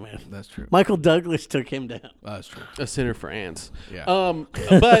to Ant-Man. That's true. Michael Douglas took him down. That's true. A center for ants. Yeah.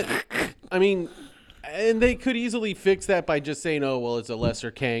 But I mean, and they could easily fix that by just saying, "Oh, well, it's a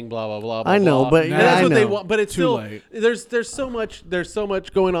lesser Kang." Blah blah blah. blah I know, blah. but And yeah, that's I what they know. want. But it's Too still late. there's so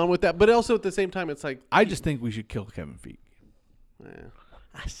much going on with that. But also at the same time, it's like, I just think we should kill Kevin Feige.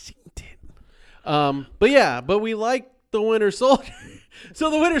 I seen it. but we like the Winter Soldier. So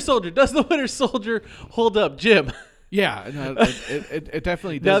the Winter Soldier, does the Winter Soldier hold up, Jim? Yeah, no, it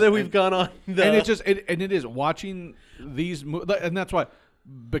definitely does. Now that we've And- gone on, and it is watching these and that's why,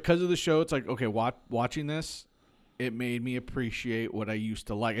 because of the show, it's like, okay, watching this, it made me appreciate what I used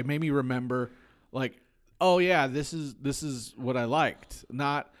to like. It made me remember, like, oh yeah, this is what I liked.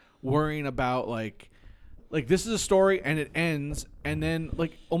 Not worrying about like this is a story and it ends, and then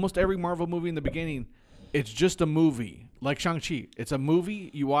like almost every Marvel movie in the beginning, it's just a movie. Like Shang-Chi, it's a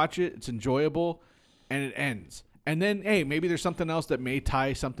movie. You watch it, it's enjoyable, and it ends. And then, hey, maybe there's something else that may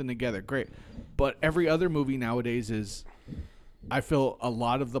tie something together. Great. But every other movie nowadays is, I feel a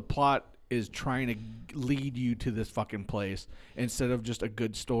lot of the plot is trying to lead you to this fucking place instead of just a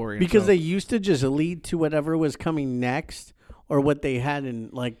good story. And Because so- they used to just lead to whatever was coming next, or what they had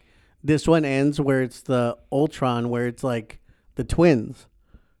in, like, this one ends where it's the Ultron, where it's like the twins.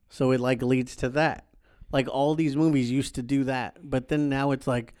 So it like leads to that. Like, all these movies used to do that, but then now it's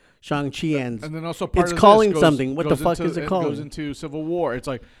like Shang-Chi ends. And then also part It's of calling this goes, something. What the goes fuck into- is it calling? Goes into Civil War. It's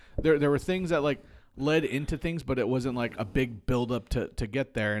like there were things that like led into things, but it wasn't like a big build up to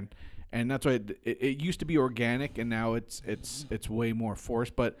get there. And that's why it used to be organic, and now it's way more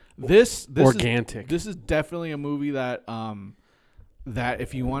forced. But this Organic. This is definitely a movie that that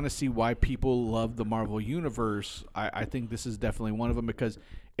if you want to see why people love the Marvel Universe, I think this is definitely one of them, because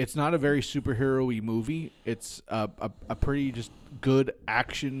it's not a very superhero-y movie. It's a pretty just good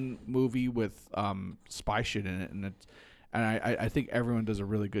action movie with spy shit in it, and I think everyone does a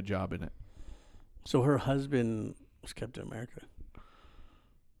really good job in it. So her husband was Captain America.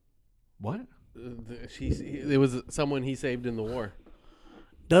 What? It was someone he saved in the war.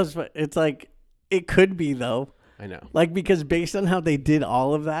 It's like it could be though. I know. Like because based on how they did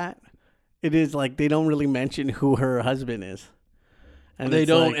all of that, it is like they don't really mention who her husband is. And They it's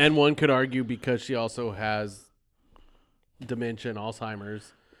don't, like, and one could argue because she also has dementia and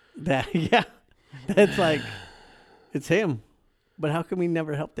Alzheimer's. that yeah. That's like it's him. But how come he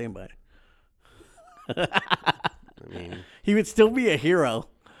never helped anybody? I mean, He would still be a hero.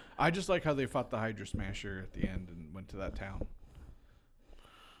 I just like how they fought the Hydra Smasher at the end and went to that town.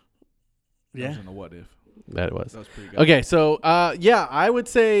 That was in the What If. that it was. That was pretty good. Okay, so yeah, I would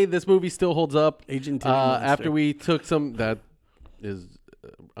say this movie still holds up. Agent Titty Monster. After we took some, that is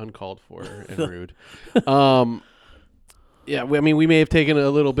uncalled for and rude. Yeah, we may have taken a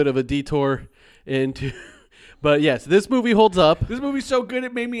little bit of a detour into, but yes, this movie holds up. This movie's so good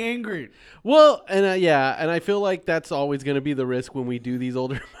it made me angry. Well, and yeah, and I feel like that's always going to be the risk when we do these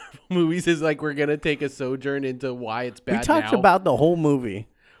older Marvel movies is like we're going to take a sojourn into why it's bad. We talked now. about the whole movie.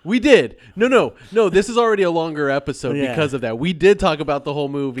 We did. No. This is already a longer episode Yeah. because of that. We did talk about the whole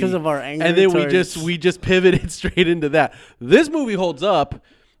movie Because of our anger and then towards- we just pivoted straight into that. This movie holds up.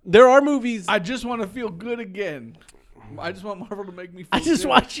 There are movies. I just want to feel good again. I just want Marvel to make me feel I just good.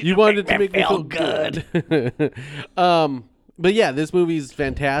 want you. You to wanted to make me feel feel good. But yeah, this movie's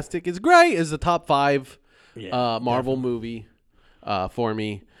fantastic. It's great. It's the top 5 Yeah, Marvel movie for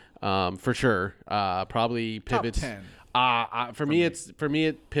me, for sure. Probably Top pivots. 10. For me,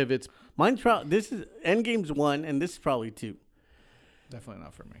 it pivots. Mine's probably this is Endgame's 1, and this is probably 2. Definitely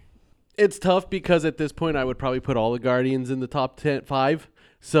not for me. It's tough because at this point I would probably put all the Guardians in the top 5.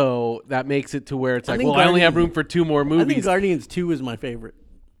 So that makes it to where it's I like, think well, I only have Guardians- room for 2 more I think movies. Guardians 2 is my favorite.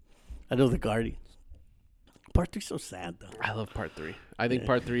 I know the Guardians. Part 3's so sad though. I love part 3. I think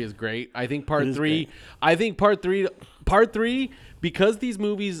part 3 is great. I think part It is 3. great. I think part 3 because these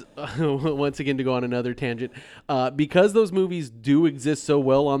movies once again to go on another tangent, because those movies do exist so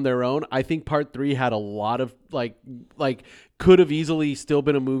well on their own. I think part 3 had a lot of like could have easily still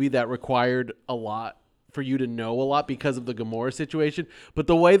been a movie that required a lot for you to know a lot because of the Gamora situation, but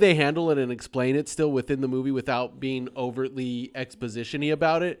the way they handle it and explain it still within the movie without being overtly exposition-y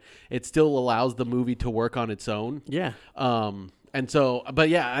about it, it still allows the movie to work on its own. Yeah. And so, but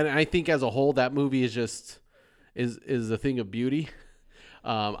yeah, and I think as a whole, that movie is just is a thing of beauty.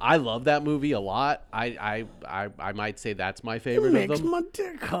 I love that movie a lot. I might say that's my favorite of Makes them. my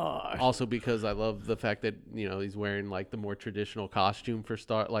dick hard. Also because I love the fact that he's wearing like the more traditional costume for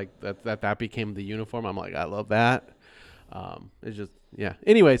that became the uniform. I'm like, I love that. It's just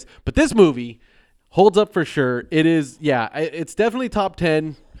Anyways, but this movie holds up for sure. It is it's definitely top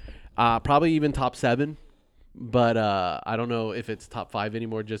 10, probably even top 7. But I don't know if it's top 5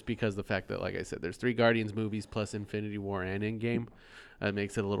 anymore just because the fact that, like I said, there's 3 Guardians movies plus Infinity War and Endgame. That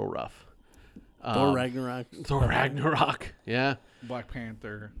makes it a little rough. Thor Ragnarok. Thor Ragnarok. Yeah. Black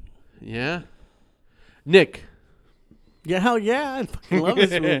Panther. Yeah. Nick. Yeah, hell yeah. I fucking love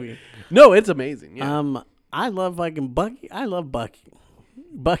this movie. No, it's amazing. Yeah. I love fucking Bucky. I love Bucky.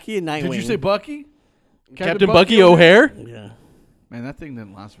 Bucky and Nightwing. Did you say Bucky? Captain Bucky O'Hare? Yeah. Man, that thing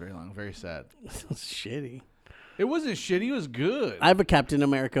didn't last very long. Very sad. This was shitty. It wasn't shitty. It was good. I have a Captain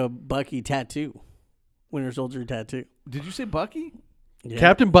America Bucky tattoo. Winter Soldier tattoo. Did you say Bucky? Yeah.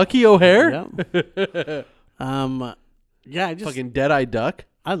 Captain Bucky O'Hare? Yeah. Yeah, I just Fucking Dead-Eye Duck?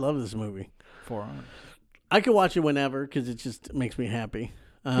 I love this movie. Forearm. I could watch it whenever because it just makes me happy.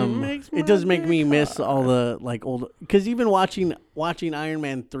 makes my It does make me dick miss all the like old. Because even watching Iron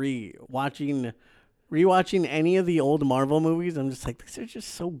Man 3, rewatching any of the old Marvel movies, I'm just like, these are just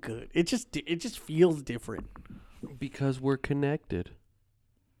so good. It just feels different. Because we're connected.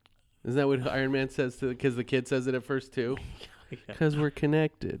 Isn't that what Iron Man says because the kid says it at first too? Because we're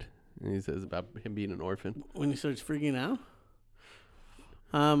connected. And he says about him being an orphan. When he starts freaking out.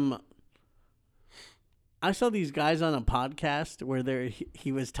 I saw these guys on a podcast where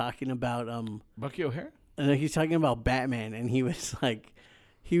he was talking about Bucky O'Hare? he's talking about Batman, and he was like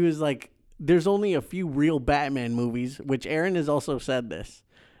there's only a few real Batman movies, which Aaron has also said this,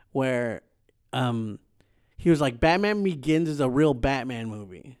 where he was like Batman Begins is a real Batman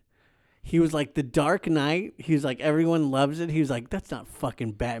movie. He was like The Dark Knight. He was like everyone loves it. He was like that's not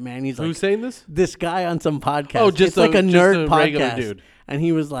fucking Batman. He's like Who's saying this? this guy on some podcast. Oh, just it's like a just nerd a regular podcast. dude. And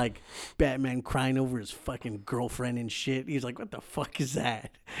he was like, Batman crying over his fucking girlfriend and shit. He's like, what the fuck is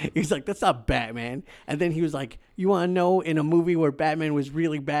that? He's like, that's not Batman. And then he was like, you want to know in a movie where Batman was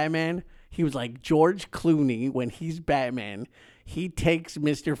really Batman? He was like, George Clooney, when he's Batman, he takes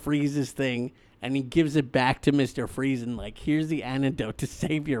Mr. Freeze's thing and he gives it back to Mr. Freeze and like, here's the antidote to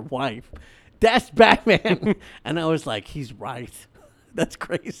save your wife. That's Batman. And I was like, he's right. That's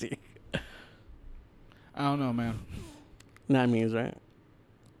crazy. I don't know, man. Not me, is right.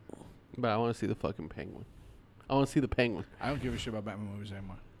 But I want to see the fucking Penguin. I want to see the Penguin. I don't give a shit about Batman movies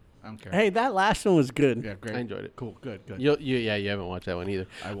anymore. I don't care. Hey, that last one was good. Yeah, great. I enjoyed it. Cool, good. You haven't watched that one either.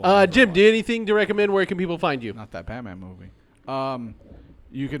 I will never Jim, watch do you anything to recommend? Where can people find you? Not that Batman movie.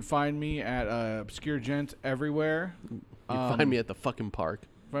 You can find me at Obscure Gent everywhere. You find me at the fucking park.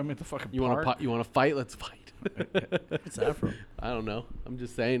 Find me at the fucking You park. want to fight? Let's fight. What's that from? I don't know. I'm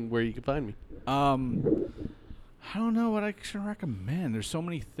just saying where you can find me. I don't know what I should recommend. There's so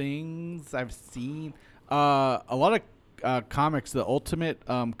many things I've seen. A lot of comics. The Ultimate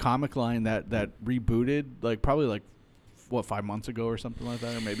comic line that rebooted, probably 5 months ago or something like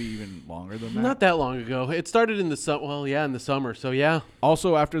that, or maybe even longer than that. Not that long ago. It started in the summer. Well, yeah, in the summer. So yeah.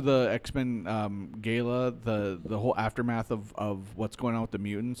 Also, after the X-Men gala, the whole aftermath of what's going on with the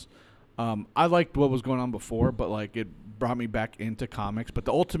mutants, I liked what was going on before, but it brought me back into comics. But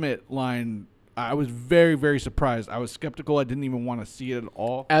the Ultimate line, I was very, very surprised. I was skeptical. I didn't even want to see it at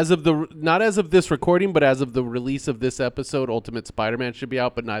all. Not as of this recording, but as of the release of this episode, Ultimate Spider-Man should be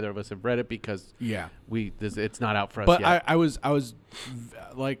out, but neither of us have read it because it's not out for us But yet. I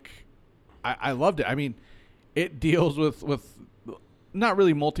loved it. I mean, it deals with not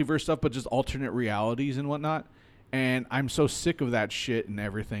really multiverse stuff, but just alternate realities and whatnot. And I'm so sick of that shit and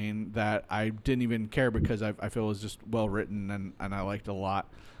everything that I didn't even care because I feel it was just well written and I liked it a lot.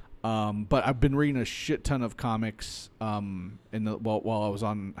 But I've been reading a shit ton of comics while I was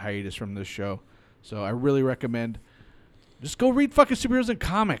on hiatus from this show. So I really recommend just go read fucking superheroes and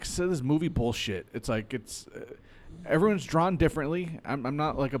comics. This movie bullshit. It's everyone's drawn differently. I'm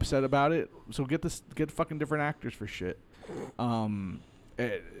not upset about it. So get fucking different actors for shit.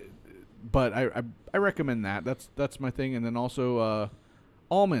 But I recommend that. That's my thing. And then also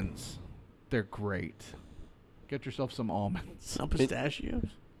almonds. They're great. Get yourself some almonds. Some pistachios?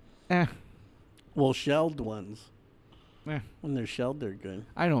 Well, shelled ones. Eh. When they're shelled, they're good.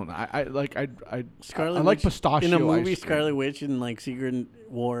 I don't know. I like Witch, pistachio. In a movie, ice cream. Scarlet Witch in Secret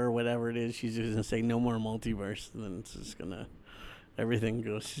War or whatever it is, she's just gonna say no more multiverse, and then it's just gonna everything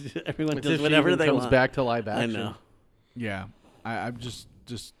goes. Everyone It's does if whatever she even they comes want. back to live I action. know. Yeah, I'm just.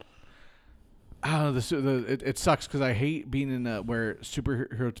 I don't know. It sucks because I hate being in where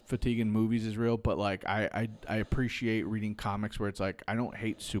superhero fatigue in movies is real. But I appreciate reading comics where it's I don't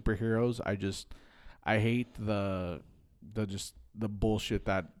hate superheroes. I hate the bullshit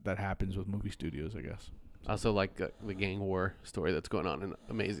that happens with movie studios, I guess. Also like the gang war story that's going on in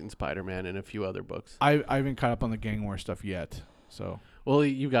Amazing Spider-Man and a few other books. I haven't caught up on the gang war stuff yet. So Well,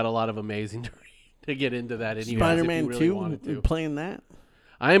 you got a lot of Amazing to get into that anyway. Spider-Man if you really 2, wanted to. playing that.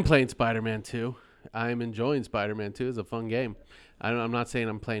 I am playing Spider-Man 2. I am enjoying Spider-Man 2. It's a fun game. I'm not saying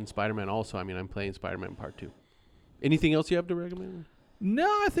I'm playing Spider-Man also. I mean, I'm playing Spider-Man Part 2. Anything else you have to recommend? no,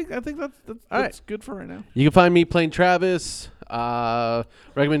 I think that's good for right now. You can find me playing Travis.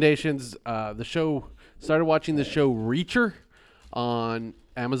 Recommendations. Started watching the show Reacher on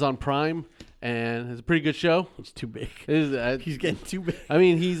Amazon Prime, and it's a pretty good show. He's too big. He's He's getting too big. I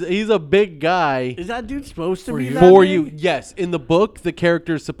mean, he's a big guy. Is that dude supposed to be you? that For big? you, yes. In the book, the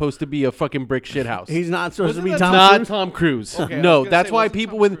character is supposed to be a fucking brick shit house. He's not supposed to be Wasn't Tom that Not Cruise? Tom Cruise. Okay, I was No, gonna that's say, why wasn't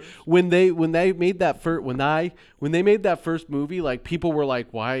people Tom when Cruise? when they made that first movie, people were like,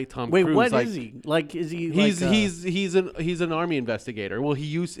 "Why Tom Wait, Cruise?" what like, is he? Is he? he's an army investigator. Well,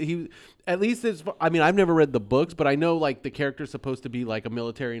 he at least I mean, I've never read the books, but I know the character's supposed to be a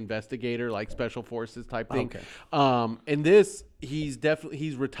military investigator, special forces type thing. Okay. And this he's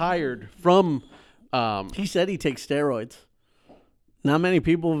retired from. He said he takes steroids. Not many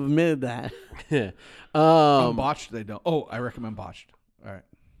people have admitted that. Botched, they don't. Oh, I recommend Botched. All right.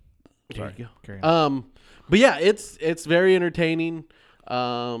 There you go. Carry on. But yeah, it's very entertaining.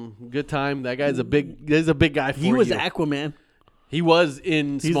 Good time. That guy's a big guy for you. He was Aquaman. He was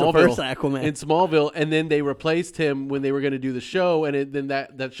in He's Smallville. the first Aquaman. In Smallville, and then they replaced him when they were going to do the show, and then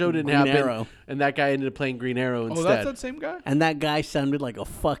that show didn't Green happen. Arrow. And that guy ended up playing Green Arrow Oh, instead. that's that same guy? And that guy sounded like a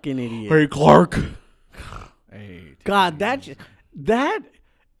fucking idiot. Hey, Clark. Hey. God, that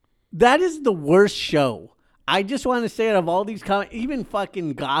is the worst show. I just want to say out of all these even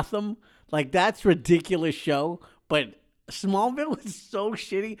fucking Gotham, that's ridiculous show, but Smallville is so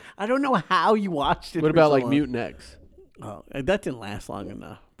shitty. I don't know how you watched it. What for about so long. Mutant X? Oh, that didn't last long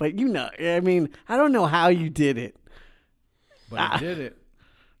enough. But I mean, I don't know how you did it. But he did it.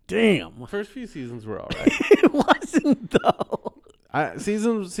 Damn. First few seasons were all right. It wasn't though.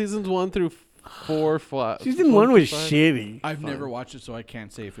 Seasons 1 through Season 1 was shitty. I've never watched it, so I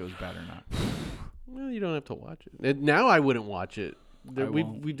can't say if it was bad or not. Well, you don't have to watch it. Now I wouldn't watch it. We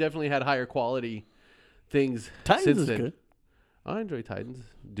won't. definitely had higher quality things Titans since is then. good. I enjoy Titans.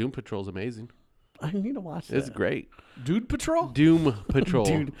 Doom Patrol's amazing. I need to watch that. It's great. Dude Patrol? Doom Patrol.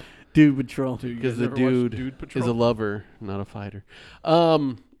 Dude Patrol. Dude, you Because guys the ever watched dude Patrol? is a lover, not a fighter.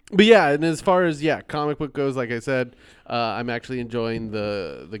 But yeah, and as far as comic book goes, like I said, I'm actually enjoying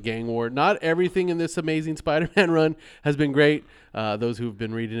the gang war. Not everything in this amazing Spider-Man run has been great. Those who've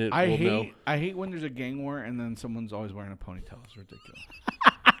been reading it will know. I hate when there's a gang war and then someone's always wearing a ponytail. It's ridiculous.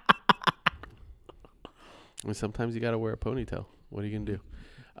 And sometimes you got to wear a ponytail. What are you gonna do?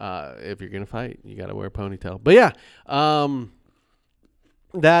 If you're gonna fight, you got to wear a ponytail. But yeah,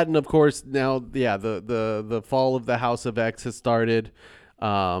 that, and of course now, the fall of the House of X has started.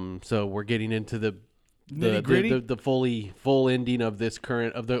 So we're getting into the full ending of this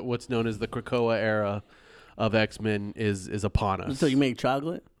what's known as the Krakoa era of X-Men is upon us. So you make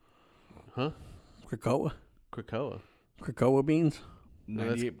chocolate? Huh? Krakoa beans?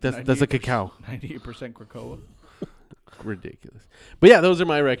 No, that's a cacao. 98% Krakoa. Ridiculous. But yeah, those are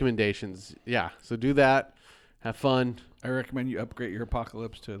my recommendations. Yeah, so do that. Have fun. I recommend you upgrade your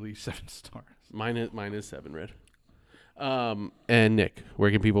Apocalypse to at least 7 stars. Mine is 7 red. And Nick,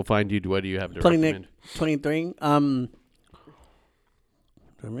 where can people find you? What do you have to recommend? Nick 23. Do I have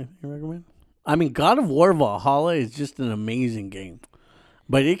anything to recommend? I mean, God of War Valhalla is just an amazing game.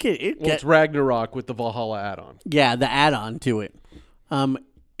 But it's Ragnarok with the Valhalla add-on. Yeah, the add-on to it.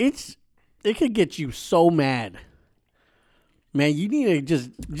 It could get you so mad. Man, you need to just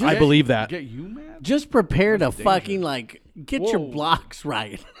I believe that. Get you mad? just prepare That's to fucking get your Whoa. blocks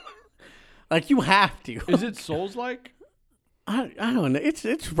right. Like you have to. Is it Souls-like? I don't know.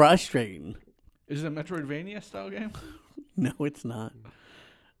 It's frustrating. Is it a Metroidvania style game? No, it's not.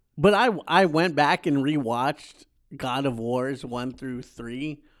 But I went back and rewatched God of Wars 1 through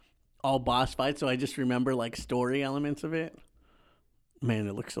 3, all boss fights, so I just remember story elements of it. Man,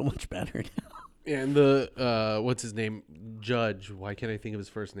 it looks so much better now. And the what's his name? Judge. Why can't I think of his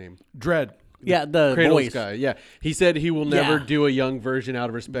first name? Dread. Yeah, the Kratos voice. guy. Yeah, he said he will never Yeah. do a young version out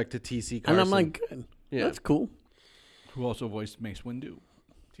of respect to T.C. Carson. And I'm like, good. Yeah. That's cool. Who also voiced Mace Windu.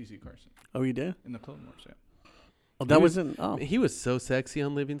 T.C. Carson. Oh, you did? In the Clone Wars, yeah. Oh, that wasn't. Oh, he was so sexy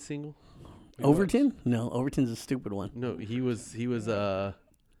on Living Single. Overton? No, Overton's a stupid one. No, he was.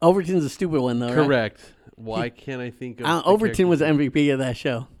 Overton's a stupid one, though. Right? Correct. Why can't I think of the Overton was character? MVP of that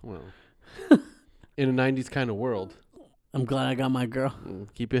show. Well, in a '90s kind of world. I'm glad I got my girl.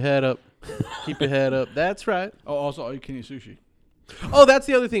 Keep your head up. Keep your head up. That's right. Oh, also all you can eat sushi. Oh, that's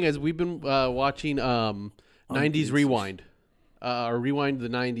the other thing is we've been watching 90s Rewind. Or Rewind the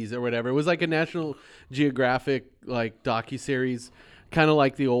 90s or whatever. It was like a National Geographic docuseries, kind of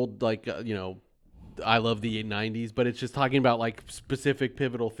like the old I love the 90s, but it's just talking about specific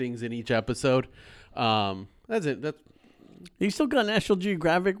pivotal things in each episode. That's it. That's You still got National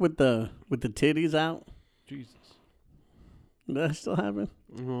Geographic with the titties out? Jesus. Does that still happen?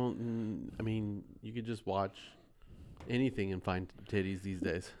 well, I mean, you could just watch anything and find titties these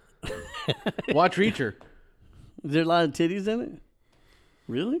days. Watch Reacher. Is there a lot of titties in it?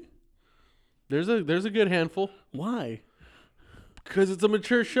 Really? There's a good handful Why? because it's a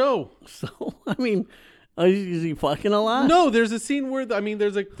mature show. So, I mean, is he fucking a lot? No, there's a scene where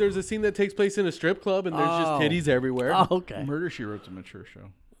there's a scene that takes place in a strip club and there's just Oh. titties everywhere. Oh, okay. Murder, She Wrote's a mature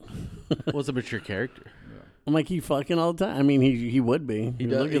show. Well, it's a mature character. I'm like, he fucking all the time. I mean, he would be.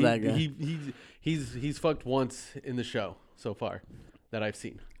 Look at that guy. He's fucked once in the show so far that I've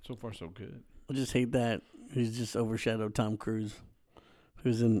seen. So far, so good. I just hate that he's just overshadowed Tom Cruise.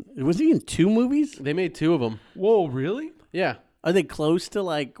 Was he in 2 movies? They made 2 of them. Whoa, really? Yeah. Are they close to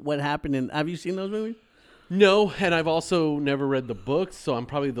what happened in? Have you seen those movies? No, and I've also never read the books, so I'm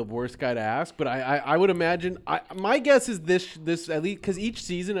probably the worst guy to ask. But I would imagine my guess is this at least because each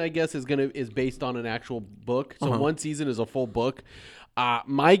season I guess is based on an actual book. So one season is a full book.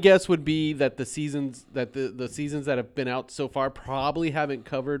 My guess would be that the seasons that the seasons that have been out so far probably haven't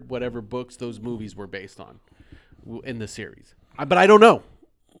covered whatever books those movies were based on in the series. But I don't know.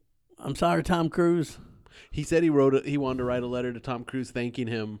 I'm sorry, Tom Cruise. He said he wanted to write a letter to Tom Cruise thanking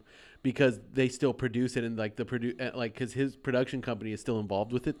him because they still produce it and because his production company is still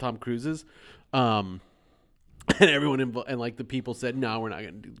involved with it, Tom Cruise's, and everyone and the people said no, we're not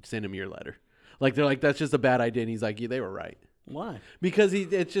going to send him your letter. They're like that's just a bad idea, and he's like yeah, they were right. Why? Because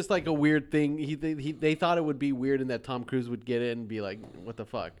it's just a weird thing. They thought it would be weird and that Tom Cruise would get it and be like what the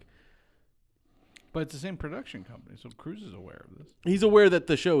fuck. But it's the same production company, so Cruise is aware of this. He's aware that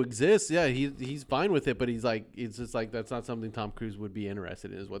the show exists. Yeah, he's fine with it, but he's like, it's just like that's not something Tom Cruise would be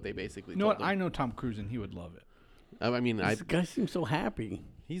interested in. Is what they basically. You know told what? him. I know Tom Cruise, and he would love it. I mean, This guy seems so happy.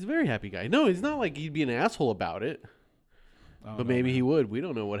 he's a very happy guy. No, he's not like he'd be an asshole about it. But maybe he would. We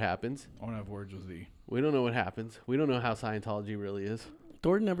don't know what happens. I want to have words with thee. We don't know what happens. We don't know how Scientology really is.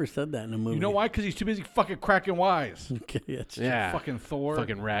 Thor never said that in a movie. You know why? Because he's too busy fucking cracking wise. Okay, that's true. Yeah. Fucking Thor.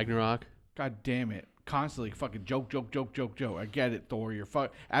 Fucking Ragnarok. God damn it. Constantly fucking joke. I get it, Thor. You're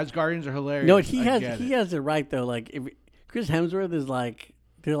Asgardians are hilarious. No, I he has it right though. Like if Chris Hemsworth is like,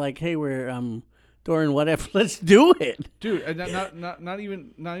 they're like, hey, we're Thor and what if? Let's do it, dude. And not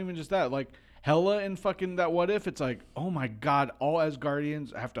even just that. Like Hela and fucking that what if? It's like, oh my god, all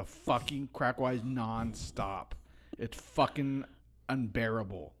Asgardians have to fucking crack wise nonstop. It's fucking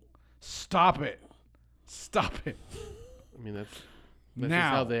unbearable. Stop it. I mean, that's just Now.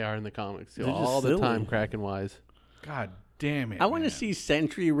 how they are in the comics. They're just All the silly. time, cracking wise. God damn it. I want to man. see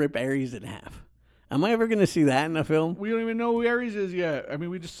Sentry rip Ares in half. Am I ever going to see that in a film? We don't even know who Ares is yet. I mean,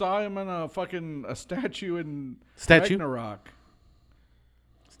 we just saw him on a statue in Statue? Ragnarok.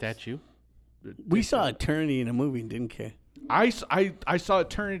 Statue. We saw Eternity in a movie and didn't care. I saw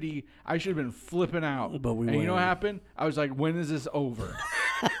Eternity. I should have been flipping out. But we and you know what weren't. happened? I was like, when is this over?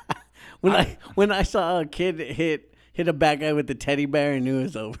 When I saw a kid hit a bad guy with the teddy bear, I knew it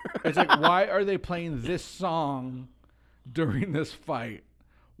was over. It's like, why are they playing this song during this fight?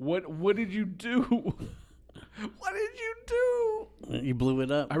 What did you do? What did you do? You blew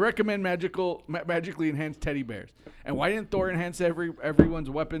it up. I recommend magically enhanced teddy bears. And why didn't Thor enhance everyone's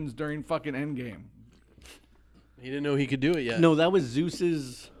weapons during fucking Endgame? He didn't know he could do it yet. No, that was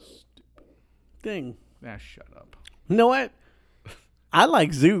Zeus's thing. Nah, shut up. You know what? I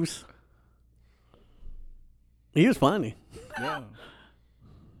like Zeus. He was funny. Yeah.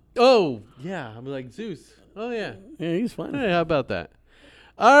 Oh, yeah. I'm like, Zeus. Oh, yeah. Yeah, he's funny. Hey, how about that?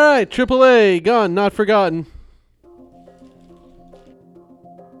 All right. AAA, Gone, Not Forgotten.